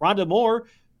mentioned. Rondale Moore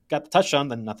got the touchdown,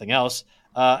 then nothing else.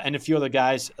 And a few other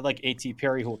guys like A.T.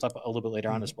 Perry, who we'll talk about a little bit later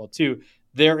on as well, too.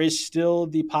 There is still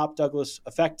the Pop Douglas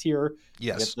effect here.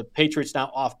 Yes. The Patriots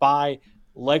now off bye,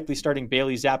 likely starting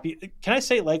Bailey Zappi. Can I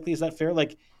say likely? Is that fair?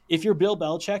 Like, if you're Bill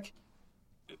Belichick,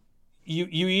 you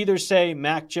either say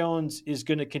Mac Jones is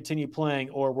going to continue playing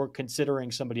or we're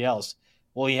considering somebody else.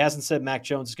 Well, he hasn't said Mac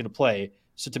Jones is going to play.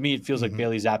 So to me, it feels like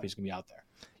Bailey Zappi is going to be out there.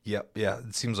 Yep. Yeah.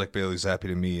 It seems like Bailey Zappi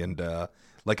to me. And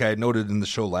like I had noted in the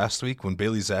show last week, when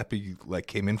Bailey Zappi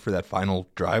came in for that final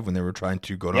drive when they were trying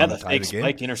to go down the tie of the game. Yeah, the fake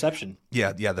spike interception.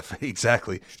 Yeah,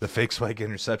 exactly. The fake spike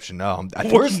interception.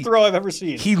 Worst throw I've ever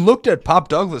seen. He looked at Pop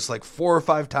Douglas like 4 or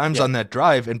 5 times on that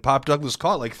drive, and Pop Douglas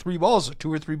caught like 2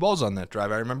 or 3 balls on that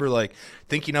drive. I remember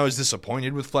thinking I was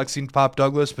disappointed with flexing Pop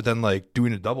Douglas, but then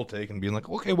doing a double take and being like,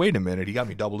 okay, wait a minute, he got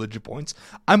me double-digit points.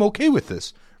 I'm okay with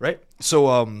this, right?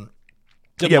 So, when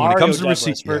it comes to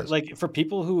receipts, for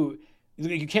people who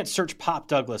you can't search Pop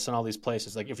Douglas in all these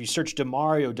places. Like if you search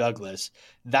Demario Douglas,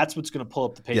 that's what's going to pull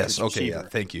up the Patriots okay, receiver. yeah,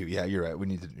 thank you. Yeah, you're right. We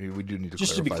do need to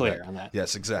just to be clarify clear that. on that.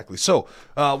 Yes, exactly. So,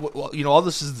 all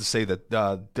this is to say that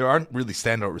there aren't really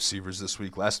standout receivers this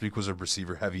week. Last week was a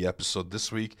receiver-heavy episode.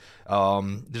 This week,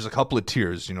 there's a couple of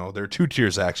tiers. There are two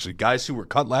tiers actually: guys who were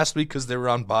cut last week because they were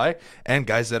on bye, and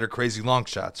guys that are crazy long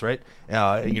shots, right?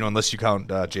 Unless you count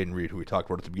Jaden Reed, who we talked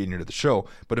about at the beginning of the show.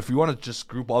 But if we want to just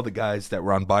group all the guys that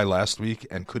were on bye last week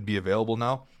and could be available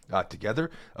now together,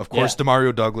 of course,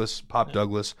 Demario Douglas, Pop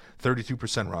Douglas, 32%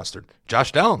 rostered.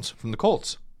 Josh Downs from the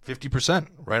Colts, 50%,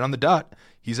 right on the dot.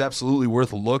 He's absolutely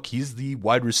worth a look. He's the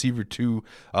wide receiver too.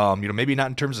 Maybe not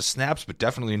in terms of snaps, but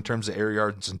definitely in terms of air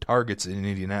yards and targets in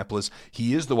Indianapolis.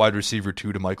 He is the wide receiver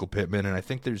two to Michael Pittman, and I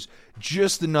think there's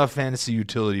just enough fantasy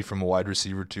utility from a wide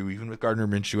receiver two, even with Gardner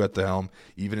Minshew at the helm,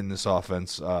 even in this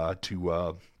offense,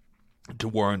 to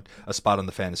warrant a spot on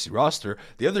the fantasy roster.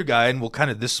 The other guy, and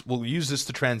we'll use this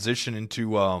to transition into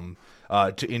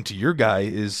your guy,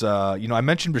 is I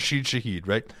mentioned Rashid Shaheed,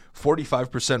 right? 45%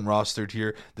 rostered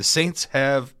here. The Saints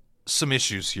have some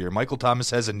issues here. Michael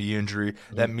Thomas has a knee injury.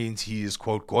 That means he is,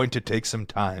 quote, going to take some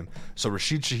time. So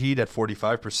Rashid Shaheed at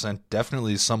 45%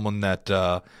 definitely is someone that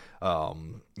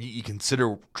you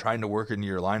consider trying to work into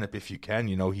your lineup if you can.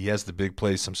 He has the big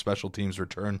play, some special teams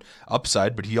return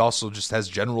upside, but he also just has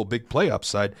general big play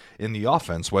upside in the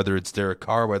offense, whether it's Derek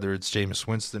Carr, whether it's Jameis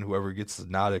Winston, whoever gets the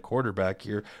nod at quarterback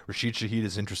here. Rashid Shaheed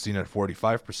is interesting at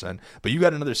 45%, but you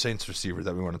got another Saints receiver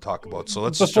that we want to talk about. So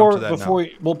let's just jump to that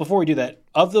now. Before we do that,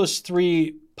 of those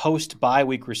three post-bye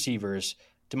week receivers,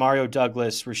 Demario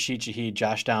Douglas, Rashid Shaheed,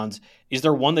 Josh Downs, is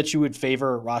there one that you would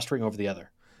favor rostering over the other?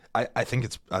 I think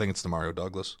it's Demario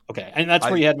Douglas. Okay, and that's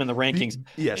where you had him in the rankings.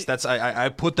 Yes, I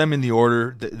put them in the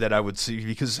order that I would see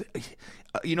because,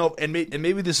 and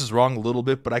maybe this is wrong a little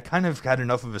bit, but I kind of had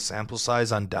enough of a sample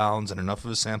size on Downs and enough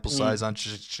of a sample size on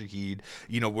Shaheed,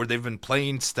 where they've been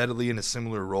playing steadily in a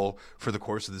similar role for the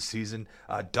course of the season.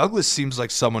 Douglas seems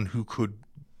like someone who could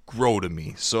grow to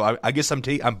me, so I guess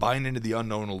I'm buying into the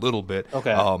unknown a little bit.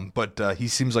 Okay, but he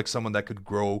seems like someone that could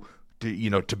grow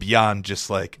to beyond just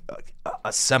like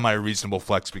a semi-reasonable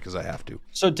flex because I have to.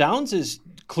 So Downs is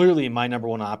clearly my number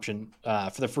one option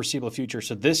for the foreseeable future.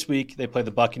 So this week they play the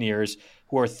Buccaneers,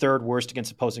 who are third worst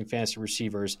against opposing fantasy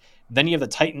receivers. Then you have the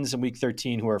Titans in week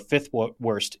 13, who are fifth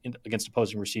worst against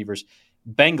opposing receivers.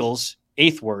 Bengals,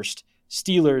 eighth worst.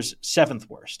 Steelers, seventh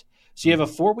worst. So you have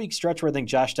a 4-week stretch where I think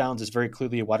Josh Downs is very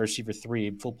clearly a wide receiver 3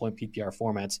 in full-point PPR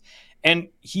formats. And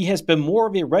he has been more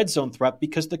of a red zone threat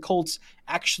because the Colts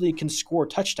actually can score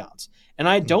touchdowns. And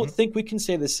I don't think we can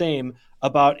say the same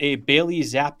about a Bailey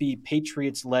Zappi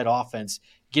Patriots-led offense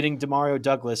getting Demario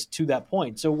Douglas to that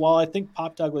point. So while I think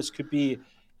Pop Douglas could be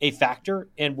a factor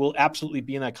and will absolutely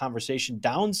be in that conversation,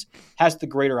 Downs has the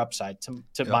greater upside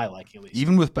to my liking, at least.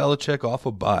 Even with Belichick off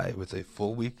a bye with a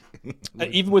full week?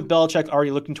 Even with Belichick already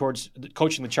looking towards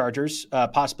coaching the Chargers,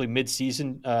 possibly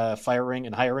mid-season firing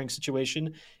and hiring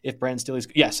situation if Brandon Staley's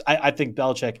 – yes, I think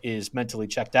Belichick is mentally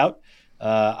checked out.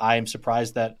 I am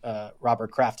surprised that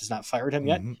Robert Kraft has not fired him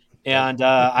yet. And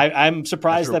I'm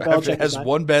surprised that Belichick has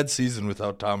one bad season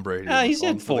without Tom Brady. He's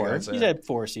had 4. He's had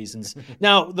 4 seasons.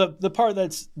 Now, the part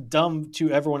that's dumb to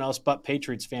everyone else but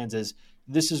Patriots fans is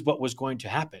this is what was going to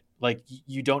happen. Like,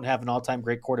 you don't have an all-time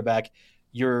great quarterback.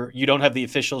 You don't have the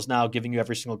officials now giving you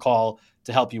every single call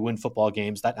to help you win football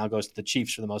games. That now goes to the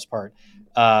Chiefs for the most part.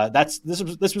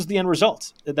 This was the end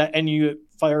result. And you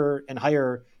fire and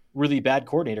hire really bad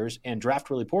coordinators and draft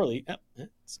really poorly.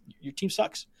 Your team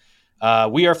sucks.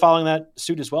 We are following that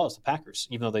suit as well as the Packers,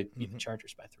 even though they beat the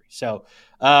Chargers by 3. So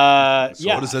what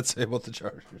does that say about the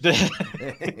Chargers?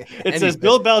 It says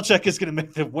Bill Belichick is going to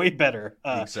make them way better.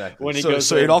 Exactly. When he goes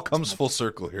so it all comes full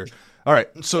circle here. All right.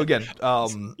 So again,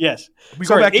 yes.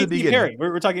 Go back to the beginning. Perry.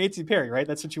 We're talking A.T. Perry, right?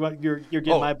 That's what you want. You're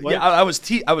getting my boy. Yeah, I was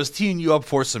teeing you up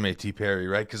for some A.T. Perry,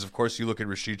 right? Because of course you look at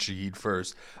Rashid Shaheed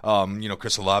first.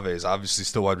 Chris Olave is obviously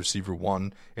still wide receiver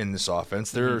 1 in this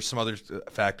offense. There are some other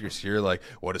factors here, like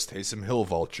what is Taysom Hill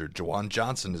vulture? Jawan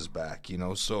Johnson is back.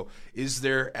 So is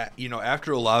there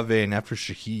after Olave and after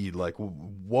Shaheed, like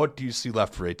what do you see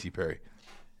left for A.T. Perry?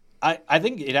 I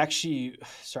think it actually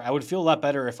 – I would feel a lot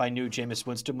better if I knew Jameis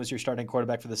Winston was your starting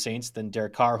quarterback for the Saints than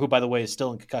Derek Carr, who, by the way, is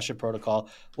still in concussion protocol.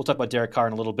 We'll talk about Derek Carr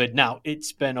in a little bit. Now,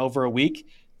 it's been over a week.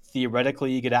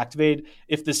 Theoretically, you get activated.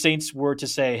 If the Saints were to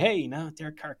say, hey,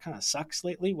 Derek Carr kind of sucks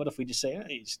lately, what if we just say, hey,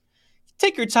 he's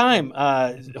take your time.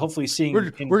 Hopefully seeing We're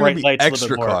in going bright to be lights a extra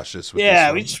little bit more. cautious with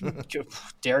Yeah, this one.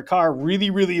 Derek Carr, really,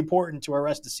 really important to our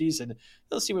rest of the season.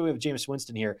 Let's see what we have Jameis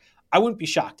Winston here. I wouldn't be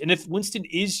shocked. And if Winston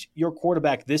is your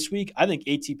quarterback this week, I think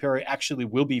A.T. Perry actually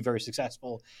will be very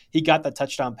successful. He got that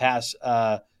touchdown pass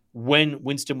when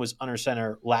Winston was under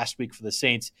center last week for the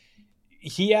Saints.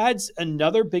 He adds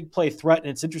another big play threat, and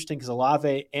it's interesting because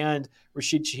Olave and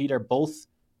Rashid Shaheed are both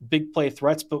big play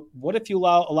threats. But what if you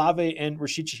allow Olave and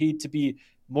Rashid Shaheed to be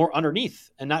more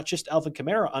underneath and not just Alvin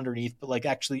Kamara underneath, but like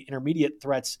actually intermediate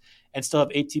threats and still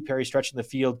have A.T. Perry stretching the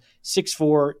field?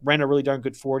 6'4", ran a really darn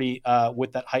good 40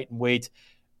 with that height and weight.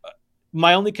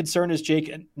 My only concern is, Jake,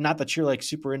 and not that you're like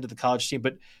super into the college team,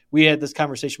 but we had this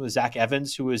conversation with Zach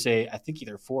Evans, who was I think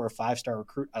either 4- or 5-star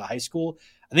recruit out of high school.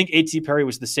 I think A.T. Perry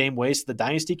was the same way. So the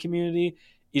dynasty community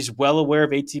is well aware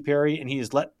of A.T. Perry, and he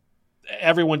has let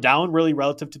everyone down really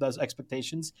relative to those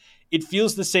expectations. It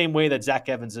feels the same way that Zach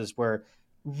Evans is, where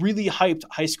really hyped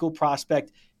high school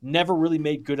prospect, never really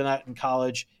made good on that in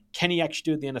college. Can he actually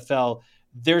do it in the NFL?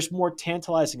 There's more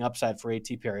tantalizing upside for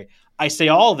A.T. Perry. I say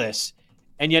all this,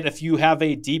 and yet if you have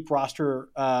a deep roster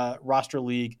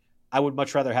league, I would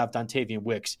much rather have Dontavian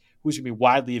Wicks, who's going to be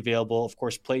widely available, of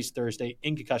course, plays Thursday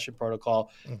in concussion protocol.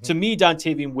 Mm-hmm. To me,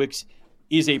 Dontavian Wicks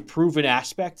is a proven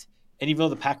aspect. And even though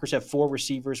the Packers have 4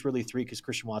 receivers, really 3 because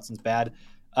Christian Watson's bad,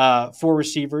 4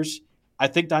 receivers, I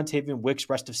think Dontavian Wicks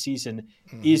rest of season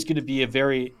is going to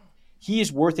be he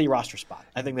is worth a roster spot.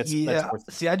 I think that's worth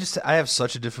it. See, I have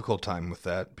such a difficult time with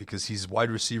that because he's wide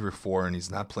receiver 4 and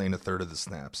he's not playing a third of the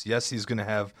snaps. Yes, he's going to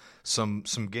have some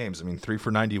games. I mean, 3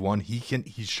 for 91.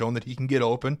 He's shown that he can get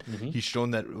open. Mm-hmm. He's shown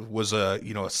that was a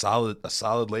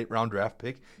solid late round draft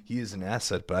pick. He is an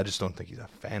asset, but I just don't think he's a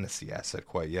fantasy asset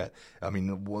quite yet. I mean,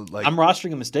 I'm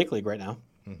rostering a mistake league right now.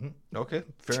 Mm-hmm. Okay,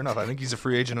 fair enough. I think he's a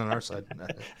free agent on our side.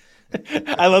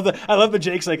 I love the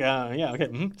Jake's like, yeah,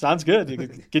 okay, sounds good.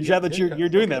 Good job that you're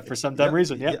doing that for some dumb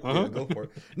reason. Yeah, go for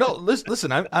it. No,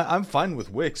 listen, I'm fine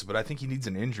with Wicks, but I think he needs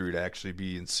an injury to actually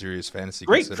be in serious fantasy.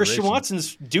 Great, Christian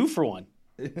Watson's due for one.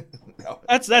 No.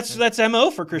 That's MO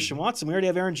for Christian Watson. We already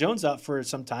have Aaron Jones out for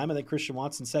some time. I think Christian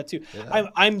Watson's set too. Yeah.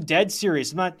 I'm dead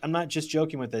serious. I'm not just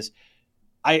joking with this.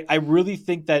 I really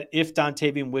think that if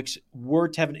Dontavian Wicks were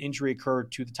to have an injury occur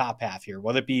to the top half here,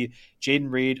 whether it be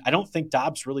Jaden Reed, I don't think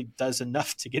Dobbs really does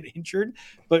enough to get injured,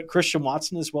 but Christian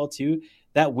Watson as well too,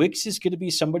 that Wicks is going to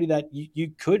be somebody that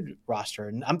you could roster.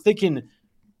 And I'm thinking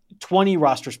 20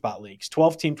 roster spot leagues,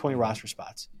 12-team, 20 roster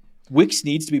spots. Wicks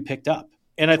needs to be picked up.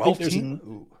 And I think there's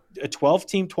a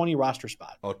 12-team, 20 roster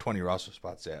spot. Oh, 20 roster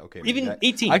spots, yeah, okay. Even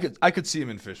 18. I could see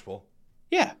him in Fishbowl.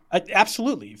 Yeah,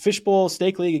 absolutely. Fishbowl,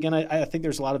 Stake League. Again, I think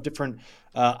there's a lot of different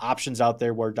options out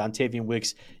there where Dontavian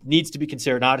Wicks needs to be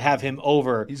considered. I'd have him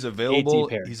over. He's available.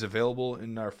 He's available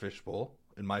in our Fishbowl,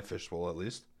 in my Fishbowl at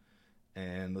least.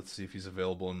 And let's see if he's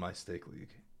available in my Stake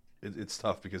League. It's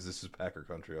tough because this is Packer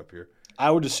country up here.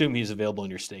 I would assume he's available in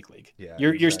your Stake League. Yeah,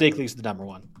 your Stake League's the number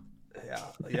one.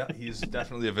 Yeah, he's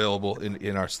definitely available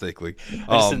in our Stake League.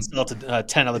 I just insulted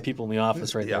 10 other people in the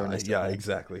office right there. Yeah,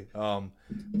 exactly.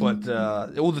 But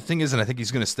the thing is, and I think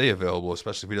he's going to stay available,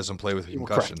 especially if he doesn't play with a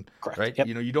concussion. Correct. Right? Yep.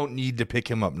 You don't need to pick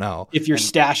him up now. If you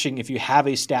have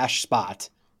a stash spot,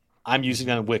 I'm using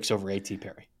on Wicks over A.T.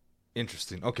 Perry.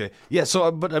 Interesting. Okay. Yeah. So,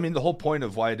 but I mean, the whole point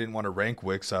of why I didn't want to rank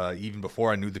Wicks, even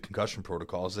before I knew the concussion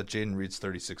protocol, is that Jaden Reed's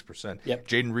 36%. Yep.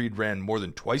 Jaden Reed ran more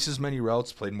than twice as many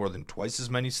routes, played more than twice as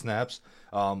many snaps,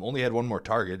 only had one more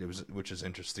target, which is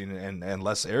interesting, and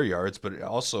less air yards. But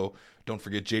also, don't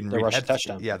forget Jaden Reed had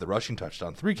touchdown. The rushing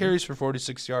touchdown. 3 carries for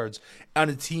 46 yards on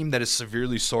a team that is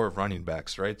severely sore of running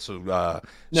backs. Right. So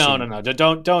no.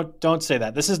 Don't say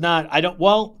that. This is not. I don't.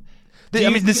 Well.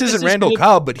 This isn't Randall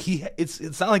Cobb, but it's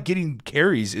not like getting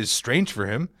carries is strange for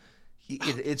him.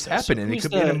 It's happening.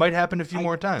 It might happen a few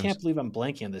more times. I can't believe I'm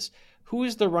blanking on this. Who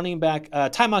is the running back?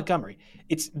 Ty Montgomery.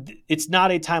 It's not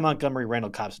a Ty Montgomery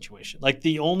Randall Cobb situation. Like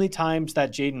the only times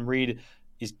that Jaden Reed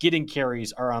is getting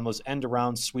carries are on those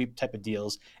end-around sweep type of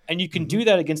deals. And you can do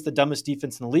that against the dumbest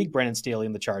defense in the league, Brandon Staley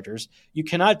and the Chargers. You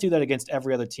cannot do that against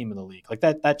every other team in the league. Like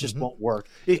that just won't work.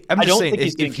 I'm just saying,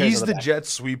 if he's the jet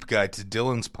sweep guy to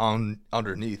Dylan's pound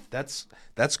underneath, that's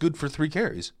good for 3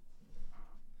 carries.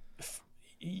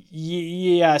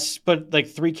 Yes, but like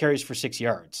 3 carries for 6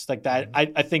 yards. Like that,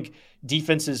 I think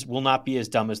defenses will not be as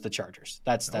dumb as the Chargers.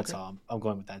 That's okay. All I'm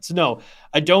going with that. So no,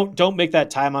 I don't make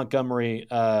that Ty Montgomery,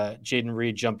 Jaden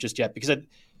Reed jump just yet, because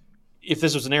if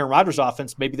this was an Aaron Rodgers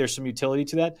offense, maybe there's some utility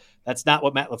to that. That's not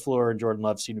what Matt LaFleur and Jordan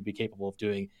Love seem to be capable of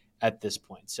doing at this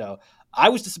point. So I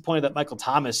was disappointed that Michael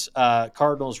Thomas,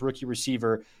 Cardinals rookie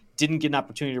receiver, didn't get an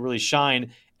opportunity to really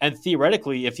shine. And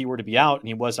theoretically, if he were to be out, and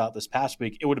he was out this past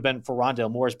week, it would have been for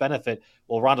Rondale Moore's benefit.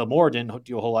 Well, Rondale Moore didn't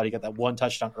do a whole lot. He got that one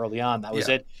touchdown early on. That was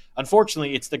it.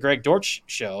 Unfortunately, it's the Greg Dortch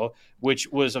show, which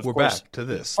was, of course, back to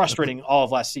this. frustrating all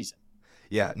of last season.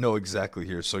 Yeah, no, exactly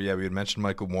here. So, yeah, we had mentioned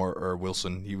Michael Moore or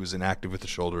Wilson. He was inactive with a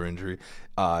shoulder injury.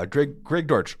 Greg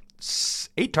Dortch,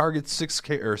 8 targets, 6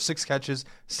 catches,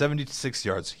 76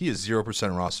 yards. He is 0%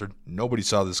 rostered. Nobody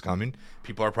saw this coming.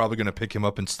 People are probably going to pick him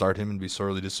up and start him and be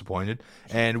sorely disappointed.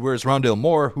 And whereas Rondale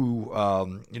Moore, who,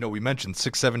 we mentioned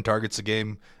 6-7 targets a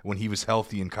game when he was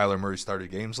healthy and Kyler Murray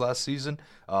started games last season,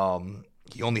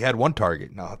 he only had 1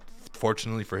 target. Now,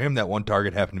 fortunately for him, that 1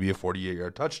 target happened to be a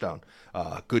 48-yard touchdown.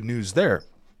 Good news there.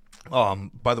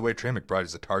 By the way, Trey McBride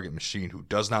is a target machine who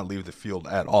does not leave the field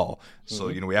at all. So,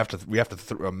 we have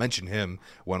to mention him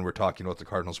when we're talking about the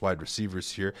Cardinals wide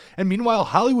receivers here. And meanwhile,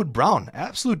 Hollywood Brown,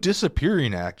 absolute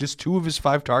disappearing act. Just 2 of his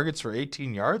 5 targets for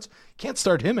 18 yards. Can't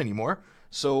start him anymore.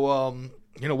 So,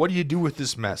 what do you do with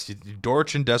this mess?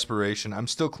 Dortch in desperation. I'm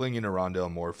still clinging to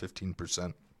Rondale Moore,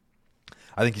 15%.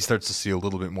 I think he starts to see a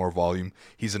little bit more volume.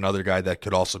 He's another guy that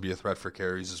could also be a threat for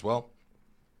carries as well.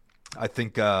 I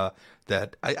think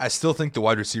that I still think the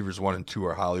wide receivers 1 and 2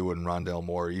 are Hollywood and Rondale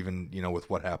Moore, even with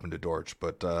what happened to Dortch.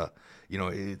 But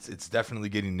it's definitely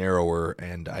getting narrower,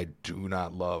 and I do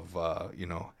not love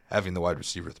having the wide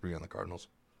receiver 3 on the Cardinals.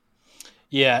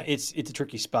 Yeah, it's a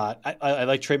tricky spot. I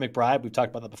like Trey McBride. We've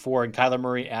talked about that before, and Kyler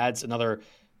Murray adds another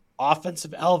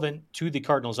offensive element to the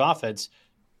Cardinals' offense.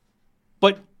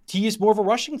 But he is more of a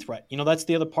rushing threat. That's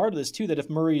the other part of this too. That if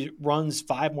Murray runs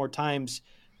 5 more times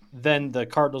than the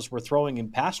Cardinals were throwing in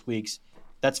past weeks,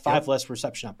 that's 5 less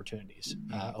reception opportunities.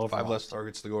 Overall. 5 less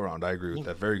targets to go around. I agree with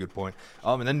that. Very good point.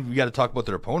 And then we got to talk about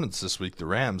their opponents this week, the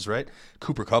Rams, right?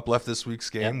 Cooper Kupp left this week's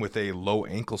game with a low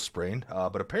ankle sprain,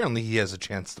 but apparently he has a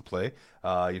chance to play,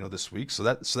 this week. So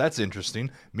that's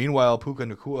interesting. Meanwhile, Puka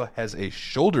Nacua has a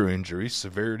shoulder injury,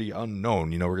 severity unknown.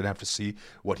 We're going to have to see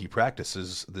what he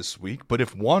practices this week. But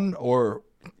if one or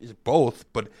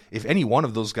both, but if any one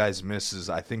of those guys misses,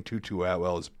 I think Tutu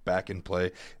Atwell is back in play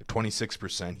at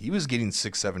 26%. He was getting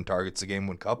 6-7 targets a game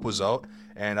when Kupp was out,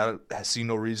 and I see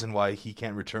no reason why he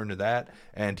can't return to that.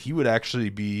 And he would actually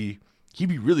be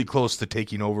really close to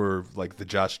taking over like the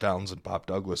Josh Downs and Pop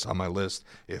Douglas on my list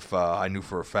if I knew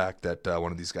for a fact that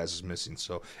one of these guys is missing.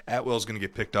 So Atwell's going to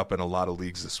get picked up in a lot of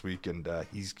leagues this week, and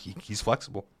he's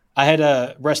flexible. I had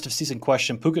a rest of season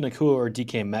question: Puka Nacua or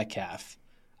DK Metcalf?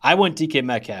 I went DK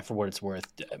Metcalf for what it's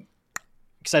worth,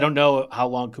 because I don't know how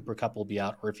long Cooper Kupp will be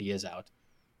out or if he is out.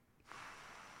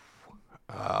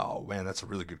 Oh, man, that's a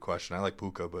really good question. I like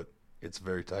Puka, but it's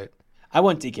very tight. I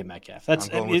want DK Metcalf. I'm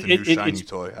going with the new shiny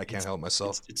toy. I can't help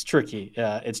myself. It's tricky.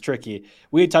 It's tricky.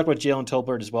 We had talked about Jalen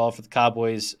Tolbert as well for the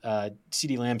Cowboys.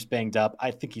 CeeDee Lamb's banged up.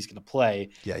 I think he's going to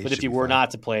play. Yeah, but if he were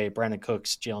not to play, Brandon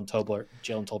Cooks, Jalen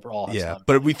Tolbert all have some.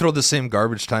 But we throw the same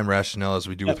garbage time rationale as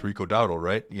we do with Rico Dowdle,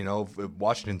 right?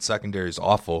 Washington's secondary is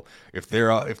awful. If they're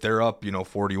up,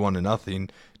 41-0,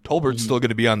 Tolbert's still going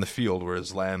to be on the field,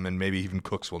 whereas Lamb and maybe even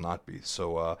Cooks will not be.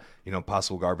 So,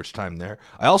 possible garbage time there.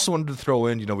 I also wanted to throw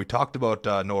in, we talked about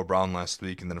Noah Brown last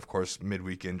week, and then, of course,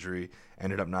 midweek injury,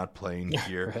 ended up not playing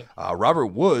here. Right. Robert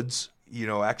Woods,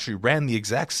 actually ran the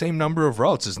exact same number of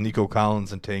routes as Nico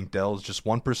Collins and Tank Dells, just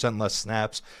 1% less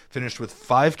snaps, finished with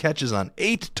 5 catches on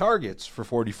 8 targets for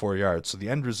 44 yards. So the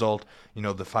end result,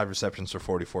 the 5 receptions for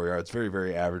 44 yards, very,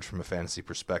 very average from a fantasy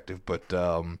perspective, but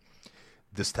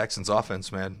this Texans offense,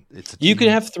 man, it's a team. You can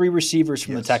have 3 receivers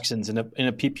from the Texans in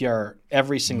a PPR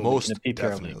every single week in a PPR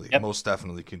definitely. league. Yep. Most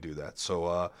definitely can do that.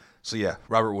 So yeah,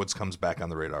 Robert Woods comes back on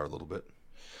the radar a little bit.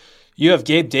 You have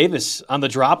Gabe Davis on the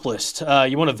drop list.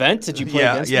 You want to vent? Did you play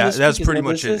against him this that's week? pretty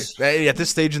much it. At this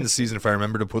stage in the season, if I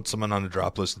remember to put someone on the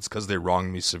drop list, it's because they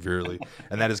wronged me severely,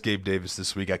 and that is Gabe Davis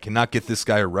this week. I cannot get this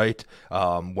guy right.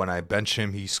 When I bench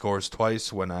him, he scores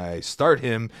twice. When I start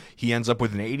him, he ends up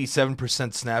with an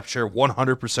 87% snap share,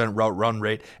 100% route run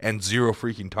rate, and 0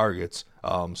 freaking targets.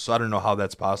 So I don't know how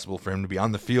that's possible for him to be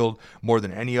on the field more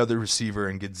than any other receiver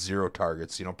and get 0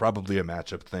 targets. Probably a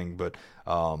matchup thing, but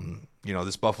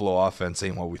this Buffalo offense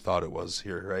ain't what we thought it was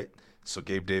here, right? So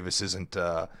Gabe Davis isn't.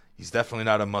 He's definitely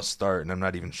not a must start, and I'm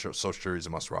not even so sure he's a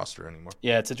must roster anymore.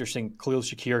 Yeah, it's interesting. Khalil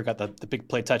Shakir got the big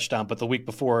play touchdown, but the week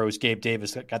before it was Gabe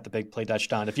Davis that got the big play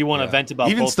touchdown. If you want to vent about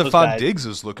even both Stephon those guys, Diggs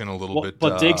is looking a little bit.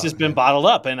 But Diggs has been bottled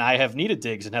up, and I have needed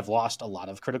Diggs and have lost a lot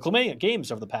of critical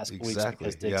games over the past couple weeks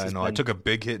because Diggs has been I took a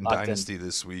big hit in Dynasty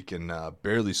this week and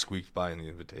barely squeaked by in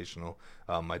the Invitational,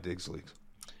 my Diggs leagues.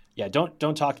 Yeah,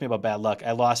 don't talk to me about bad luck.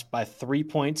 I lost by 3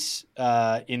 points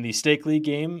in the stake league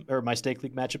game, or my stake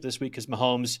league matchup this week, because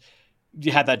Mahomes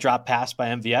you had that drop pass by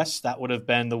MVS. That would have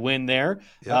been the win there.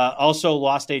 Yep. Also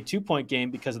lost a 2-point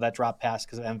game because of that drop pass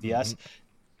because of MVS.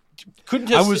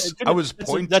 I was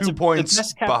 0.2 points the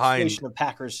best behind of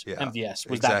Packers MVS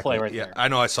was exactly. that play right there. I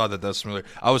know, I saw that. That's familiar.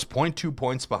 I was 0.2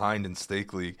 points behind in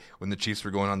Stake League when the Chiefs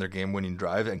were going on their game-winning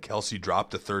drive, and Kelsey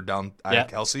dropped the third down. I had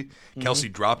Kelsey. Kelsey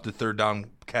dropped the third down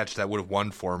catch that would have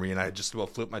won for me, and I just about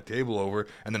flipped my table over.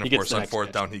 And then, of course, on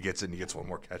fourth down, he gets it, and he gets one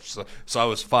more catch. So I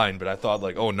was fine, but I thought,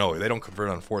 like, oh, no, they don't convert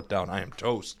on fourth down. I am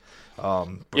toast.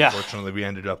 But fortunately, we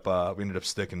ended up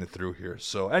sticking it through here.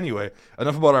 So anyway,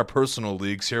 enough about our personal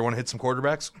leagues here. Want to hit some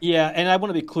quarterbacks? Yeah, and I want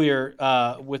to be clear,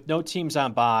 with no teams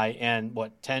on bye and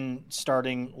 10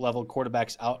 starting level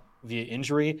quarterbacks out via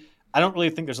injury, I don't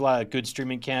really think there's a lot of good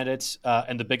streaming candidates.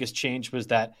 And the biggest change was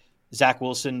that Zach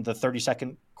Wilson, the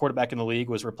 32nd quarterback in the league,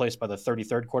 was replaced by the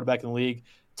 33rd quarterback in the league,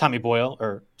 Tim Boyle,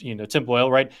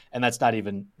 right? And that's not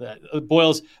even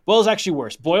Boyle's actually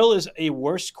worse. Boyle is a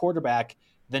worse quarterback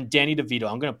than Danny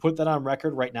DeVito. I'm going to put that on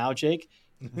record right now, Jake.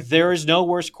 There is no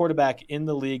worse quarterback in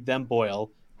the league than Boyle,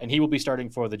 and he will be starting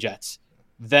for the Jets.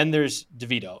 Then there's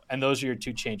DeVito, and those are your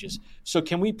two changes. So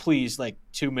can we please,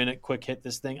 2-minute quick hit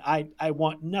this thing? I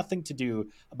want nothing to do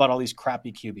about all these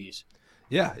crappy QBs.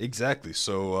 Yeah, exactly.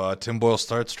 So Tim Boyle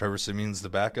starts, Trevor Siemian's the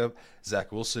backup,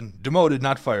 Zach Wilson, demoted,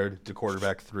 not fired, to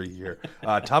quarterback 3 here.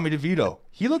 Tommy DeVito,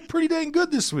 he looked pretty dang good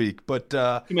this week, but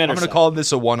I'm going to call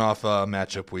this a one-off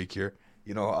matchup week here.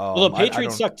 Well, the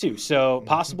Patriots suck too, so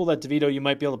possible that DeVito, you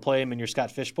might be able to play him in your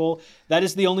Scott Fishbowl. That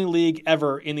is the only league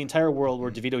ever in the entire world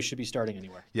where DeVito should be starting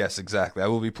anywhere. Yes, exactly. I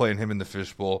will be playing him in the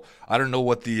Fishbowl. I don't know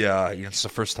what the it's the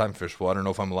first time Fishbowl. I don't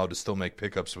know if I'm allowed to still make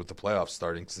pickups with the playoffs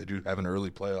starting because they do have an early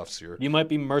playoffs here. You might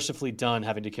be mercifully done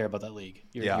having to care about that league.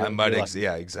 I might.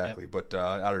 Exactly. Yep. But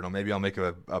I don't know. Maybe I'll make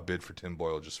a bid for Tim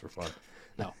Boyle just for fun.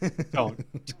 No, don't.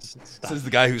 This is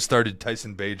the guy who started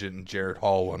Tyson Bagent and Jared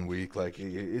Hall one week.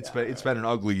 It's been an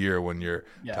ugly year when your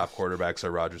top quarterbacks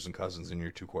are Rodgers and Cousins in your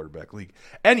 2-quarterback league.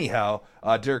 Anyhow,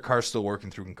 Derek Carr's still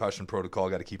working through concussion protocol.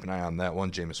 Got to keep an eye on that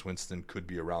one. Jameis Winston could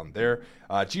be around there.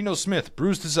 Geno Smith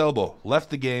bruised his elbow, left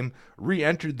the game,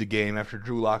 re-entered the game after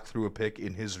Drew Lock threw a pick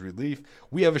in his relief.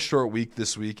 We have a short week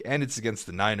this week, and it's against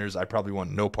the Niners. I probably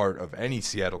want no part of any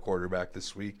Seattle quarterback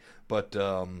this week, but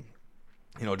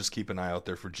just keep an eye out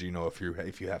there for Geno if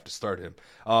you have to start him.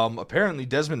 Apparently,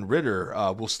 Desmond Ridder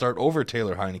will start over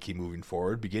Taylor Heineke moving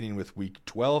forward, beginning with Week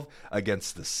 12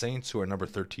 against the Saints, who are number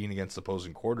 13 against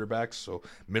opposing quarterbacks. So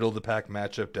middle of the pack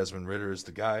matchup, Desmond Ridder is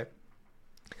the guy.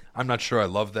 I'm not sure I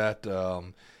love that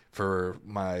for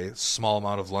my small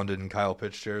amount of London and Kyle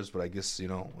Pitts shares, but I guess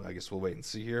we'll wait and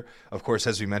see here. Of course,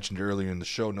 as we mentioned earlier in the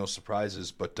show, no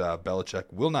surprises, but Belichick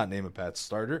will not name a Pats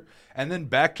starter. And then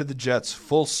back to the Jets,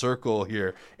 full circle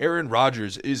here. Aaron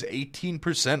Rodgers is 18%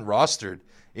 rostered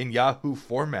in Yahoo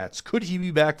formats. Could he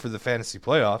be back for the fantasy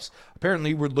playoffs?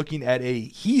 Apparently,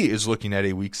 he is looking at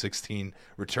a Week 16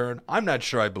 return. I'm not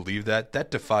sure I believe that.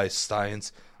 That defies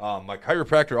science. My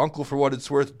chiropractor uncle, for what it's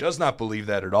worth, does not believe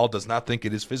that at all, does not think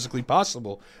it is physically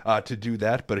possible to do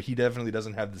that, but he definitely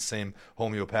doesn't have the same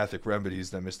homeopathic remedies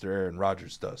that Mr. Aaron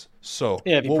Rodgers does. So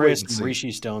if you pray some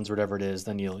reishi stones, whatever it is,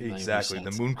 then you'll exactly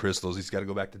the moon crystals. He's got to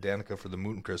go back to Danica for the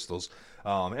moon crystals.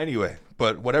 Anyway,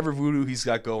 but whatever voodoo he's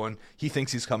got going, he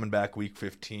thinks he's coming back Week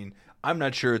 15. I'm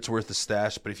not sure it's worth the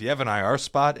stash, but if you have an IR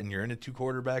spot and you're in a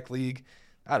 2-quarterback league,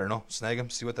 I don't know, snag him,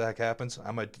 see what the heck happens.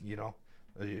 I might,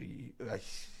 I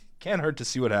can't hurt to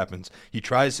see what happens. He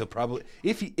tries, he'll probably,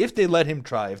 if they let him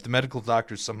try, if the medical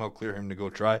doctors somehow clear him to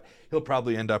go try, he'll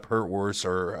probably end up hurt worse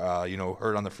or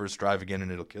hurt on the first drive again,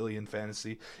 and it'll kill you in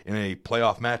fantasy in a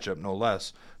playoff matchup, no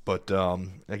less. But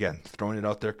again, throwing it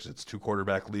out there because it's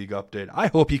 2-quarterback league update. I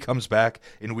hope he comes back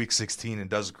in Week 16 and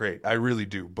does great. I really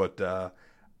do. But the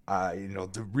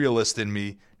realist in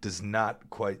me does not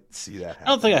quite see that happen. I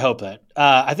don't think I hope that.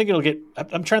 I think it'll get.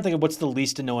 I'm trying to think of what's the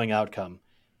least annoying outcome.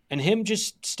 And him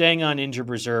just staying on injured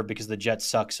reserve because the Jets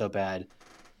suck so bad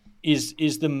is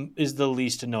the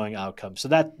least annoying outcome. So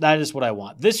that is what I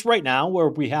want. This right now, where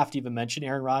we have to even mention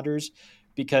Aaron Rodgers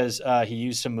because he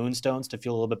used some moonstones to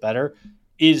feel a little bit better,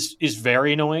 is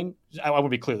very annoying. I want to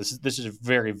be clear. This is a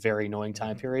very, very annoying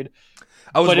time period.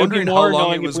 I was wondering how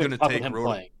long it was going to take.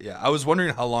 I was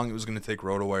wondering how long it was going to take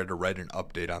RotoWire to write an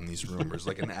update on these rumors,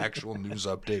 like an actual news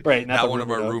update, right? Not one of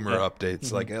our rumor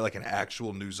updates, like an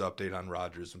actual news update on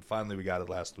Rodgers. And finally, we got it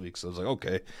last week, so I was like,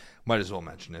 okay, might as well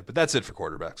mention it. But that's it for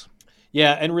quarterbacks.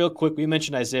 Yeah, and real quick, we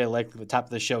mentioned Isaiah Likely at the top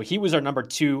of the show. He was our number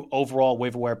 2 overall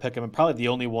waiver wire pick, and probably the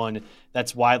only one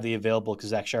that's widely available because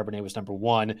Zach Charbonnet was number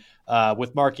 1.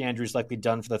 With Mark Andrews likely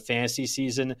done for the fantasy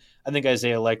season, I think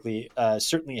Isaiah Likely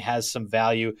certainly has some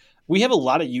value. We have a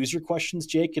lot of user questions,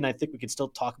 Jake, and I think we could still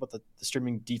talk about the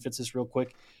streaming defenses real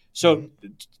quick. So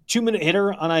 2-minute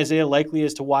hitter on Isaiah Likely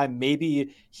as to why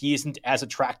maybe he isn't as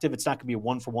attractive. It's not going to be a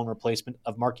one-for-one replacement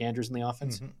of Mark Andrews in the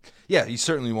offense. Yeah, he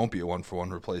certainly won't be a one-for-one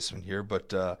replacement here,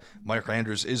 but Mark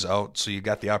Andrews is out, so you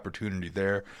got the opportunity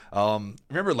there.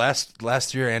 Remember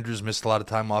last year, Andrews missed a lot of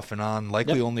time off and on.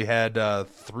 Likely only had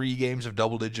 3 games of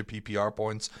double-digit PPR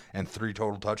points and 3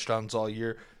 total touchdowns all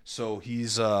year. So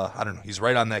he's I don't know, he's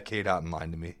right on that Cade Otton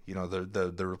line to me.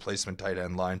 The replacement tight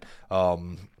end line.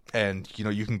 And,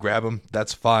 you can grab him.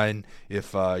 That's fine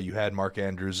if you had Mark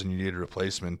Andrews and you need a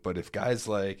replacement. But if guys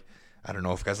like,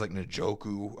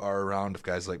 Njoku are around, if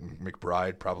guys like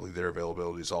McBride, probably their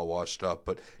availability is all washed up.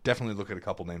 But definitely look at a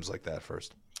couple names like that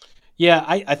first. Yeah,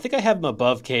 I think I have him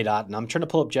above Cade Otton. I'm trying to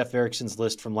pull up Jeff Erickson's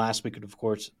list from last week. It, of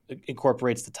course,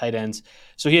 incorporates the tight ends.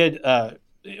 So he had,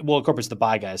 incorporates the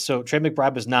bye guys. So Trey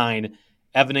McBride was 9,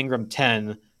 Evan Ingram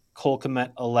 10, Cole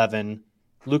Kmet 11,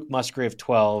 Luke Musgrave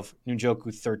 12,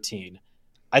 Njoku 13.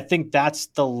 I think that's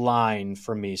the line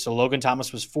for me. So Logan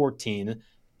Thomas was 14.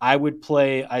 I would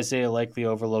play Isaiah Likely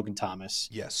over Logan Thomas.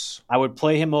 Yes. I would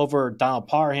play him over Donald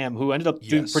Parham, who ended up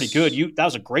doing pretty good. That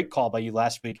was a great call by you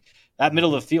last week. That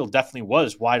middle of the field definitely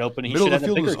was wide open. He middle of the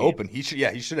field was game. open. He should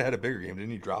have had a bigger game.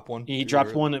 Didn't he drop one? He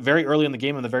dropped one very early in the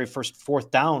game on the very first 4th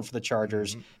down for the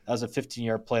Chargers. That was a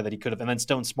 15-yard play that he could have. And then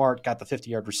Stone Smart got the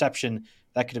 50-yard reception.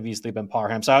 That could have easily been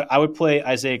Parham. So I would play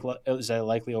Isaiah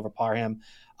Likely over Parham.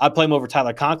 I'd play him over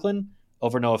Tyler Conklin,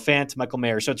 over Noah Fant, Michael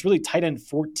Mayer. So it's really tight end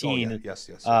 14. Yes.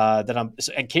 That I'm,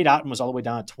 and Cade Otton was all the way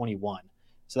down at 21.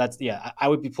 So that's, I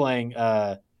would be playing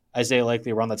Isaiah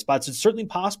Likely around that spot. So it's certainly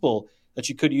possible that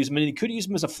you could use him, and you could use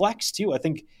him as a flex too. I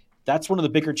think that's one of the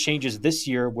bigger changes this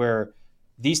year where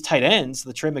these tight ends,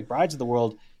 the Trey McBrides of the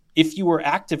world, if you were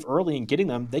active early in getting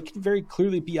them, they can very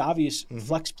clearly be obvious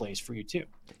flex plays for you too.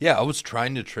 Yeah, I was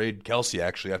trying to trade Kelsey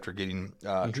actually after getting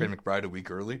Trey McBride a week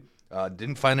early.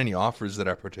 Didn't find any offers that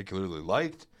I particularly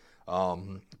liked,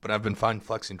 but I've been fine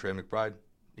flexing Trey McBride,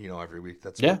 every week.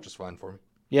 That's worked just fine for me.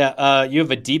 Yeah, you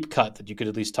have a deep cut that you could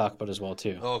at least talk about as well,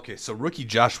 too. Okay, so rookie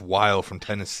Josh Weil from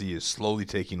Tennessee is slowly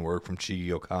taking work from Chigi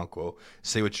Okonkwo.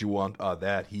 Say what you want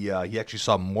that. He actually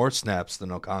saw more snaps than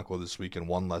Okonkwo this week and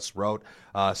one less route.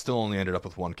 Still only ended up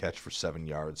with 1 catch for 7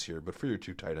 yards here. But for your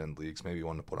 2 tight end leagues, maybe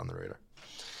one to put on the radar.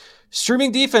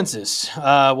 Streaming defenses.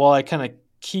 Well, I kind of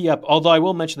key up, although I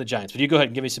will mention the Giants. But you go ahead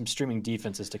and give me some streaming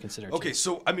defenses to consider. Okay,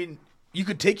 so, you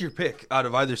could take your pick out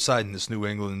of either side in this New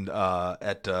England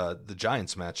at the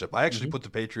Giants matchup. I actually put the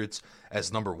Patriots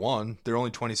as number 1. They're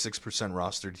only 26%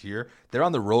 rostered here. They're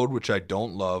on the road, which I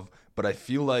don't love, but I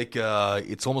feel like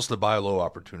it's almost a buy low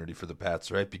opportunity for the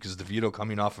Pats, right? Because DeVito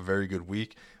coming off a very good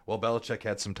week. Well, Belichick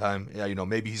had some time. Yeah,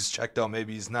 maybe he's checked out,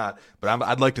 maybe he's not. But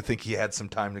I'd like to think he had some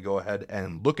time to go ahead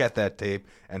and look at that tape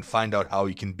and find out how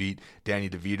he can beat Danny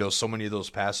DeVito. So many of those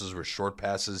passes were short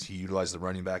passes. He utilized the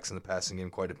running backs in the passing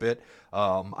game quite a bit.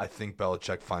 I think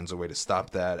Belichick finds a way to stop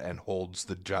that and holds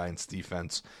the Giants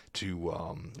defense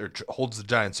holds the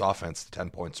Giants offense to 10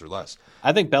 points or less.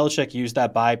 I think Belichick used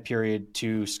that bye period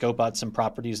to scope out some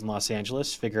properties in Los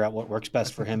Angeles, figure out what works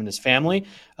best for him and his family.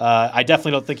 I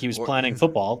definitely don't think he was planning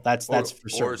football. That's for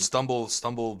certain. Or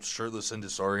stumble shirtless and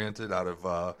disoriented out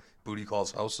of Booty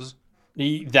Call's houses.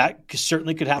 That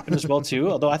certainly could happen as well, too.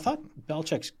 Although I thought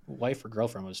Belichick's wife or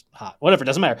girlfriend was hot. Whatever, it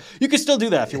doesn't matter. You could still do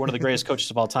that if you're one of the greatest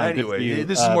coaches of all time. Anyway,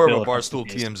 this is more of a Barstool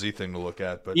TMZ thing to look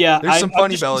at. But yeah, there's some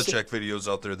funny Belichick videos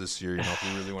out there this year. If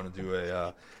you really want to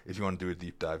do a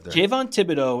deep dive there. Kayvon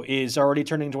Thibodeau is already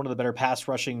turning into one of the better pass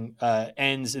rushing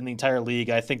ends in the entire league.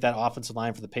 I think that offensive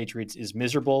line for the Patriots is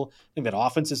miserable. I think that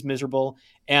offense is miserable.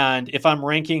 And if I'm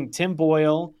ranking Tim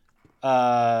Boyle,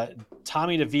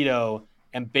 Tommy DeVito,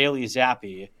 and Bailey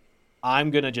Zappi,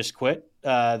 I'm going to just quit.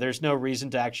 There's no reason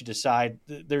to actually decide.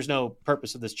 There's no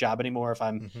purpose of this job anymore if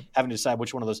I'm having to decide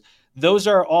which one of those. Those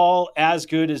are all as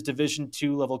good as Division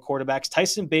II level quarterbacks.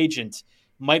 Tyson Bagent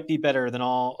might be better than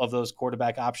all of those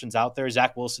quarterback options out there.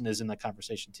 Zach Wilson is in that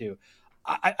conversation too.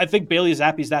 I think Bailey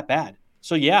Zappi is that bad.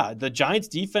 So yeah, the Giants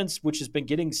defense, which has been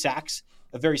getting sacks,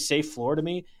 a very safe floor to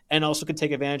me, and also can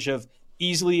take advantage of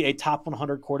easily a top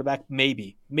 100 quarterback,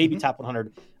 maybe top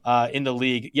 100 in the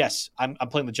league. Yes, I'm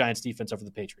playing the Giants defense over the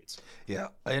Patriots. Yeah,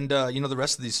 and the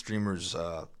rest of these streamers,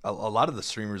 a lot of the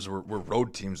streamers were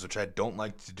road teams, which I don't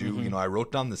like to do. I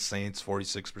wrote down the Saints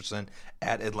 46%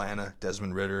 at Atlanta.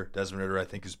 Desmond Ritter I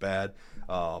think is bad,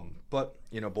 but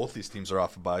both these teams are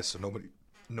off a bye, so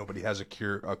nobody has a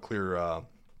clear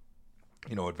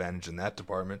advantage in that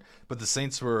department. But the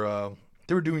Saints were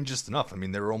they were doing just enough. I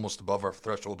mean, they were almost above our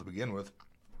threshold to begin with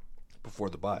before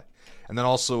the bye. And then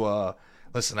also,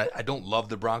 listen, I don't love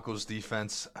the Broncos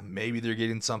defense. Maybe they're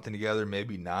getting something together,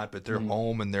 maybe not. But they're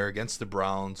home and they're against the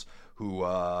Browns, who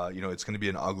it's going to be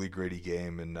an ugly, gritty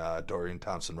game. And Dorian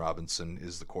Thompson-Robinson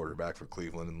is the quarterback for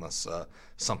Cleveland, unless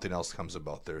something else comes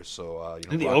about there. So I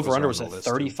think the over/under was at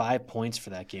 35 points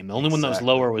for that game. The only one that was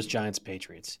lower was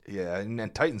Giants-Patriots. Yeah,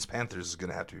 and Titans-Panthers is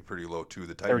going to have to be pretty low too.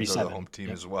 The Titans are the home team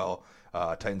as well.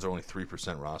 Titans are only 3%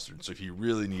 rostered, so if you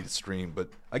really need a stream, but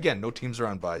again, no teams are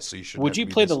on bye, so you should. Would you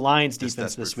play the Lions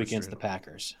defense this week against the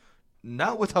Packers?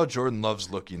 Not with how Jordan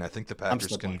Love's looking. I think the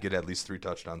Packers can get at least 3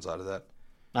 touchdowns out of that.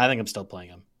 I think I'm still playing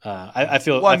him. I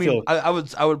feel. Well,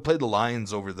 I would play the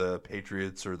Lions over the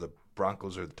Patriots or the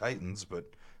Broncos or the Titans,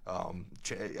 but how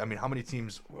many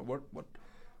teams? What?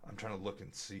 I'm trying to look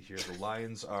and see here. The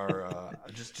Lions are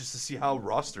just to see how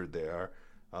rostered they are.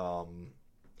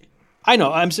 I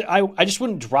know. I just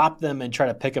wouldn't drop them and try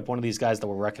to pick up one of these guys that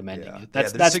we're recommending. Yeah.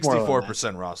 That's 64%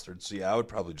 rostered. So I would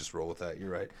probably just roll with that. You're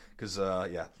right, because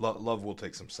Love will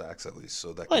take some sacks at least.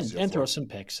 So that and throw some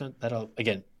picks. That'll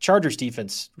again. Chargers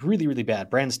defense really really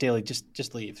bad. Brandon Staley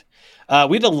just leave.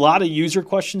 We had a lot of user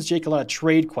questions, Jake. A lot of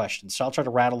trade questions. So I'll try to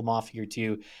rattle them off here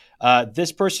too.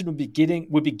 This person would be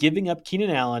giving up Keenan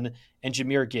Allen and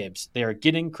Jahmyr Gibbs. They are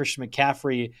getting Christian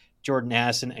McCaffrey, Jordan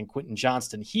Addison, and Quentin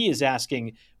Johnston. He is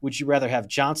asking, would you rather have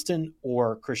Johnston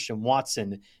or Christian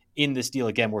Watson in this deal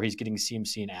again, where he's getting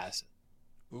CMC and Addison?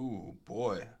 Ooh,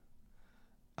 boy.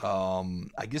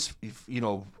 I guess if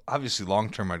obviously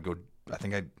long term, I'd go.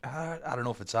 I don't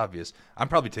know if it's obvious. I'm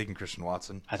probably taking Christian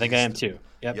Watson. I think I am too.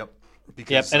 Yep.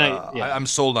 Because I'm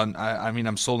sold on.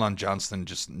 I'm sold on Johnston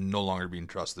just no longer being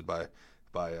trusted by.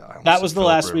 That was the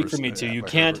last week for me too. You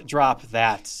can't drop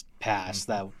that pass.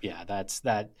 That's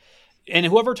that. And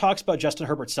whoever talks about Justin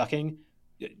Herbert sucking,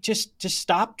 just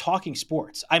stop talking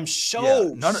sports. I'm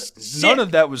so none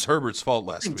of that was Herbert's fault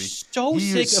last week. So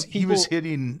sick of people. He was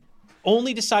hitting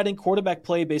only deciding quarterback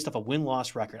play based off a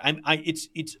win-loss record.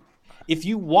 It's if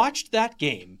you watched that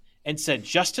game and said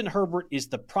Justin Herbert is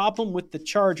the problem with the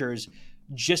Chargers,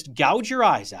 just gouge your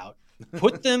eyes out.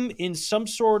 Put them in some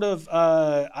sort of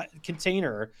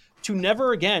container to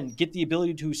never again get the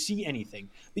ability to see anything,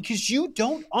 because you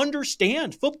don't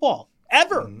understand football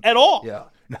ever at all. Yeah.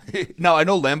 Now, I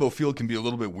know Lambeau Field can be a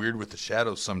little bit weird with the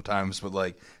shadows sometimes,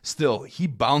 but still, he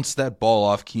bounced that ball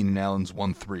off Keenan Allen's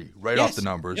 1-3 right off the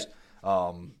numbers.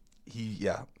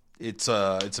 Yep. It's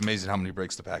amazing how many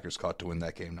breaks the Packers caught to win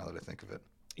that game. Now that I think of it.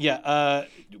 Yeah.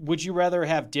 Would you rather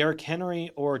have Derrick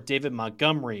Henry or David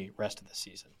Montgomery rest of the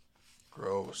season?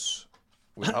 Gross.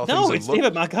 It's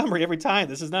David Montgomery every time.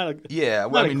 This is not a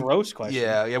gross question.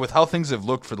 Yeah. With how things have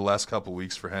looked for the last couple of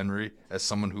weeks for Henry, as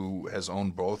someone who has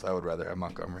owned both, I would rather have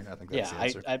Montgomery. I think that's the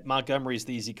answer. Montgomery's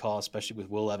the easy call, especially with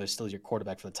Will Levis still your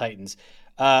quarterback for the Titans.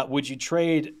 Would you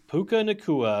trade Puka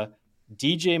Nacua,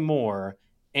 DJ Moore,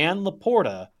 and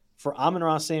Laporta for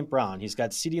Amon-Ra St. Brown? He's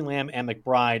got CeeDee Lamb and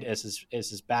McBride as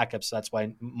his backup, so that's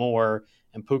why Moore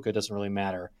and Puka doesn't really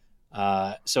matter.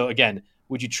 So again,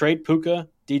 would you trade Puka,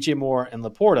 DJ Moore, and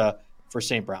Laporta for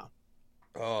St. Brown?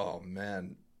 Oh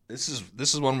man, this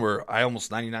is one where I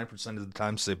almost 99% of the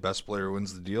time say best player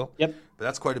wins the deal. Yep. But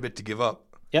that's quite a bit to give up.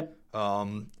 Yep.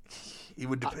 He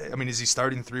would. Is he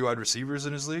starting 3 wide receivers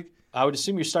in his league? I would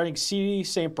assume you're starting CeeDee,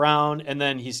 St. Brown, and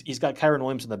then he's got Kyron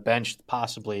Williams on the bench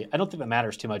possibly. I don't think that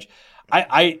matters too much.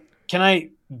 Can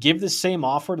I give the same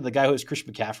offer to the guy who has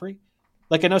Christian McCaffrey?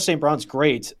 I know St. Brown's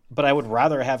great, but I would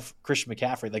rather have Christian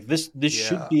McCaffrey. This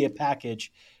should be a package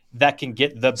that can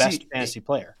get the best fantasy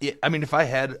player. Yeah, if I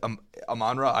had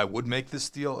Amon-Ra, I would make this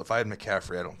deal. If I had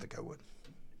McCaffrey, I don't think I would.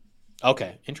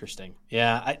 Okay, interesting.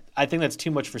 Yeah, I think that's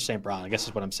too much for St. Brown, I guess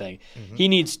is what I'm saying. Mm-hmm. He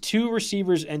needs 2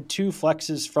 receivers and 2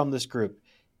 flexes from this group.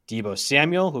 Deebo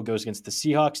Samuel, who goes against the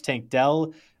Seahawks, Tank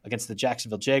Dell against the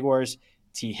Jacksonville Jaguars,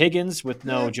 T. Higgins with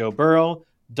no Joe Burrow,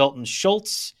 Dalton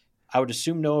Schultz, I would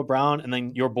assume Noah Brown, and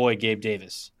then your boy Gabe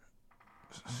Davis.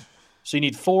 So you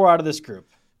need 4 out of this group.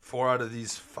 4 out of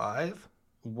these 5?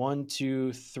 1,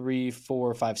 2, 3,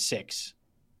 4, 5, 6.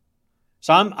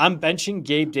 So I'm benching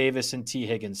Gabe Davis and T.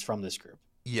 Higgins from this group.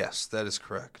 Yes, that is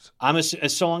correct.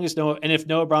 So long as if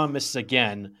Noah Brown misses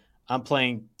again, I'm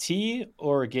playing T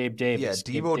or Gabe Davis.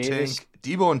 Yeah,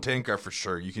 Deebo and Tank are for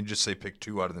sure. You can just say pick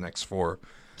 2 out of the next 4.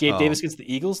 Gabe Davis gets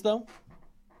the Eagles though,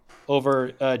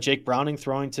 over Jake Browning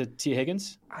throwing to T.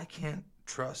 Higgins. I can't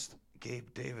trust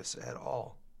Gabe Davis at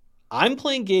all. I'm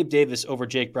playing Gabe Davis over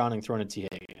Jake Browning throwing to T.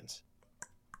 Higgins.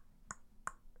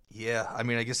 Yeah,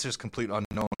 I guess there's complete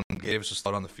unknown Davis was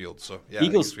still on the field. So yeah,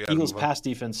 Eagles pass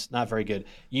defense not very good.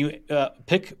 You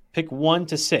pick one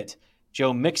to sit.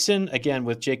 Joe Mixon again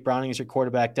with Jake Browning as your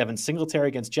quarterback. Devin Singletary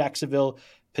against Jacksonville.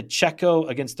 Pacheco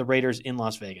against the Raiders in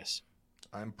Las Vegas.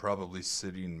 I'm probably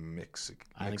sitting Mixon.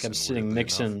 I think I'm sitting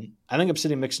Mixon. I think I'm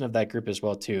sitting Mixon of that group as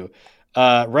well too.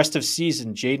 Rest of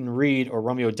season, Jaden Reed or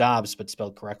Romeo Doubs, but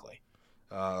spelled correctly.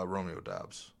 Romeo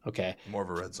Doubs. Okay. More of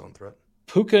a red zone threat.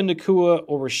 Puka Nacua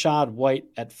or Rashad White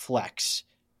at flex.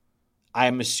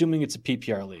 I'm assuming it's a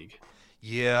PPR league.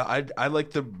 Yeah, I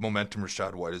like the momentum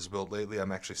Rashad White has built lately.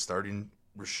 I'm actually starting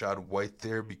Rashad White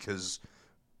there because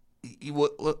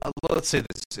let's say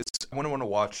this. I want to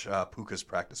watch Puka's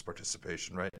practice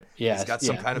participation, right? Yeah. He's got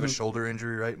some kind of a shoulder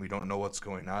injury, right? We don't know what's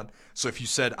going on. So if you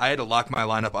said I had to lock my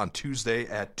lineup on Tuesday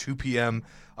at 2 p.m.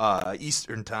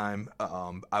 Eastern time,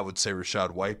 I would say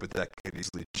Rashad White, but that could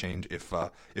easily change.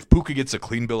 If Puka gets a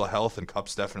clean bill of health and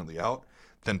Kupp's definitely out,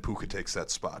 then Puka takes that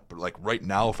spot. But like right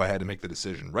now, if I had to make the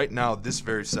decision, right now, this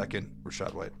very second,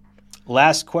 Rashad White.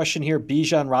 Last question here,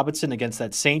 Bijan Robinson against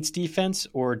that Saints defense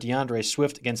or DeAndre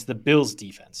Swift against the Bills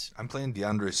defense? I'm playing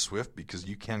DeAndre Swift because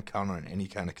you can't count on any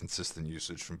kind of consistent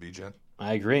usage from Bijan.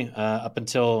 I agree. Up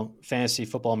until fantasy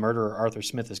football murderer Arthur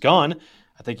Smith is gone,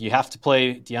 I think you have to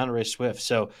play DeAndre Swift.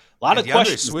 So a lot of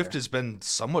questions. DeAndre Swift has been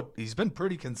he's been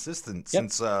pretty consistent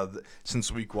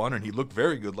since week one, and he looked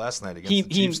very good last night against the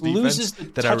Chiefs defense. He loses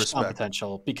the touchdown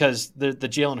potential because the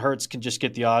Jalen Hurts can just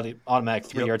get the automatic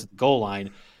 3 yards at the goal line.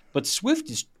 But Swift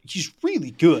he's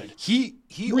really good. He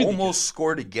really almost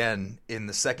scored again in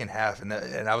the second half, and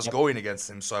I was going against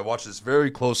him, so I watched this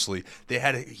very closely. He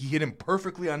hit him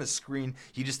perfectly on his screen.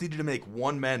 He just needed to make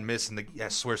one man miss, and I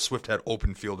swear Swift had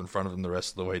open field in front of him the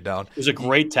rest of the way down. It was a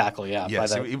great tackle,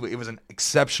 Yes, it was an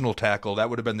exceptional tackle. That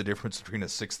would have been the difference between a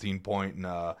 16-point and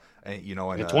a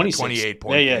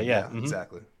 28-point. Yeah. Mm-hmm.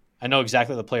 Exactly. I know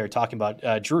exactly the player you're talking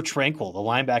about. Drew Tranquil, the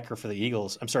linebacker for the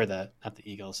Eagles. I'm sorry, not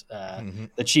the Eagles.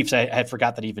 The Chiefs. I had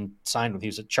forgot that he even signed with. He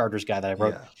was a Chargers guy that I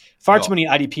wrote too many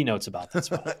IDP notes about this.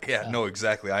 No,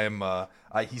 exactly. I am.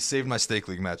 He saved my stake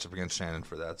league matchup against Shannon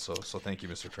for that. So thank you,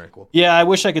 Mr. Tranquil. Yeah, I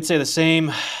wish I could say the same.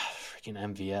 Freaking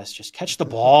MVS, just catch the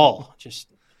ball.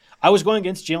 I was going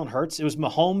against Jalen Hurts. It was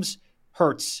Mahomes,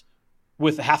 Hurts,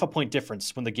 with a half a point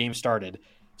difference when the game started.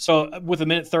 So with a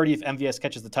minute 30, if MVS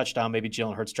catches the touchdown, maybe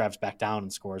Jalen Hurts drives back down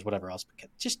and scores, whatever else.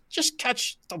 Just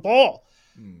catch the ball.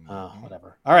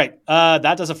 Whatever. All right.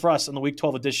 That does it for us on the Week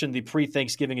 12 edition, the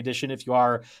pre-Thanksgiving edition. If you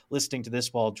are listening to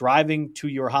this while driving to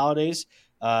your holidays,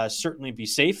 certainly be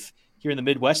safe. Here in the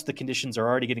Midwest, the conditions are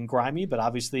already getting grimy, but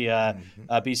obviously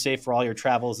be safe for all your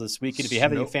travels this week. And if you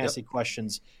have any fantasy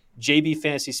questions, JB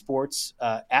Fantasy Sports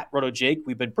at RotoJake.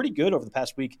 We've been pretty good over the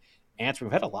past week answering.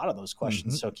 We've had a lot of those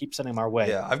questions, so keep sending them our way.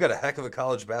 Yeah, I've got a heck of a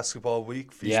college basketball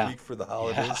week, week for the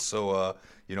holidays. Yeah. So,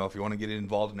 if you want to get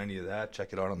involved in any of that,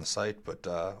 check it out on the site. But,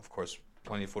 of course,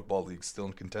 plenty of football leagues still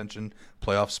in contention.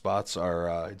 Playoff spots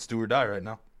are it's do or die right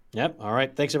now. Yep. All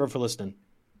right. Thanks, everyone, for listening.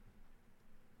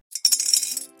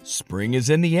 Spring is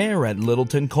in the air at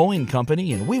Littleton Coin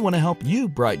Company, and we want to help you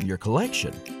brighten your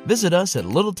collection. Visit us at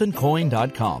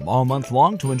littletoncoin.com all month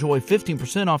long to enjoy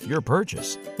 15% off your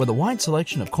purchase. With a wide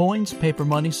selection of coins, paper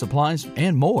money, supplies,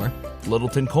 and more,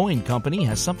 Littleton Coin Company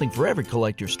has something for every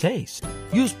collector's taste.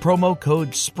 Use promo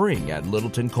code SPRING at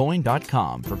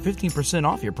littletoncoin.com for 15%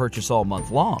 off your purchase all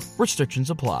month long. Restrictions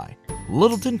apply.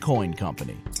 Littleton Coin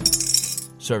Company.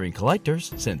 Serving collectors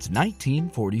since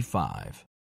 1945.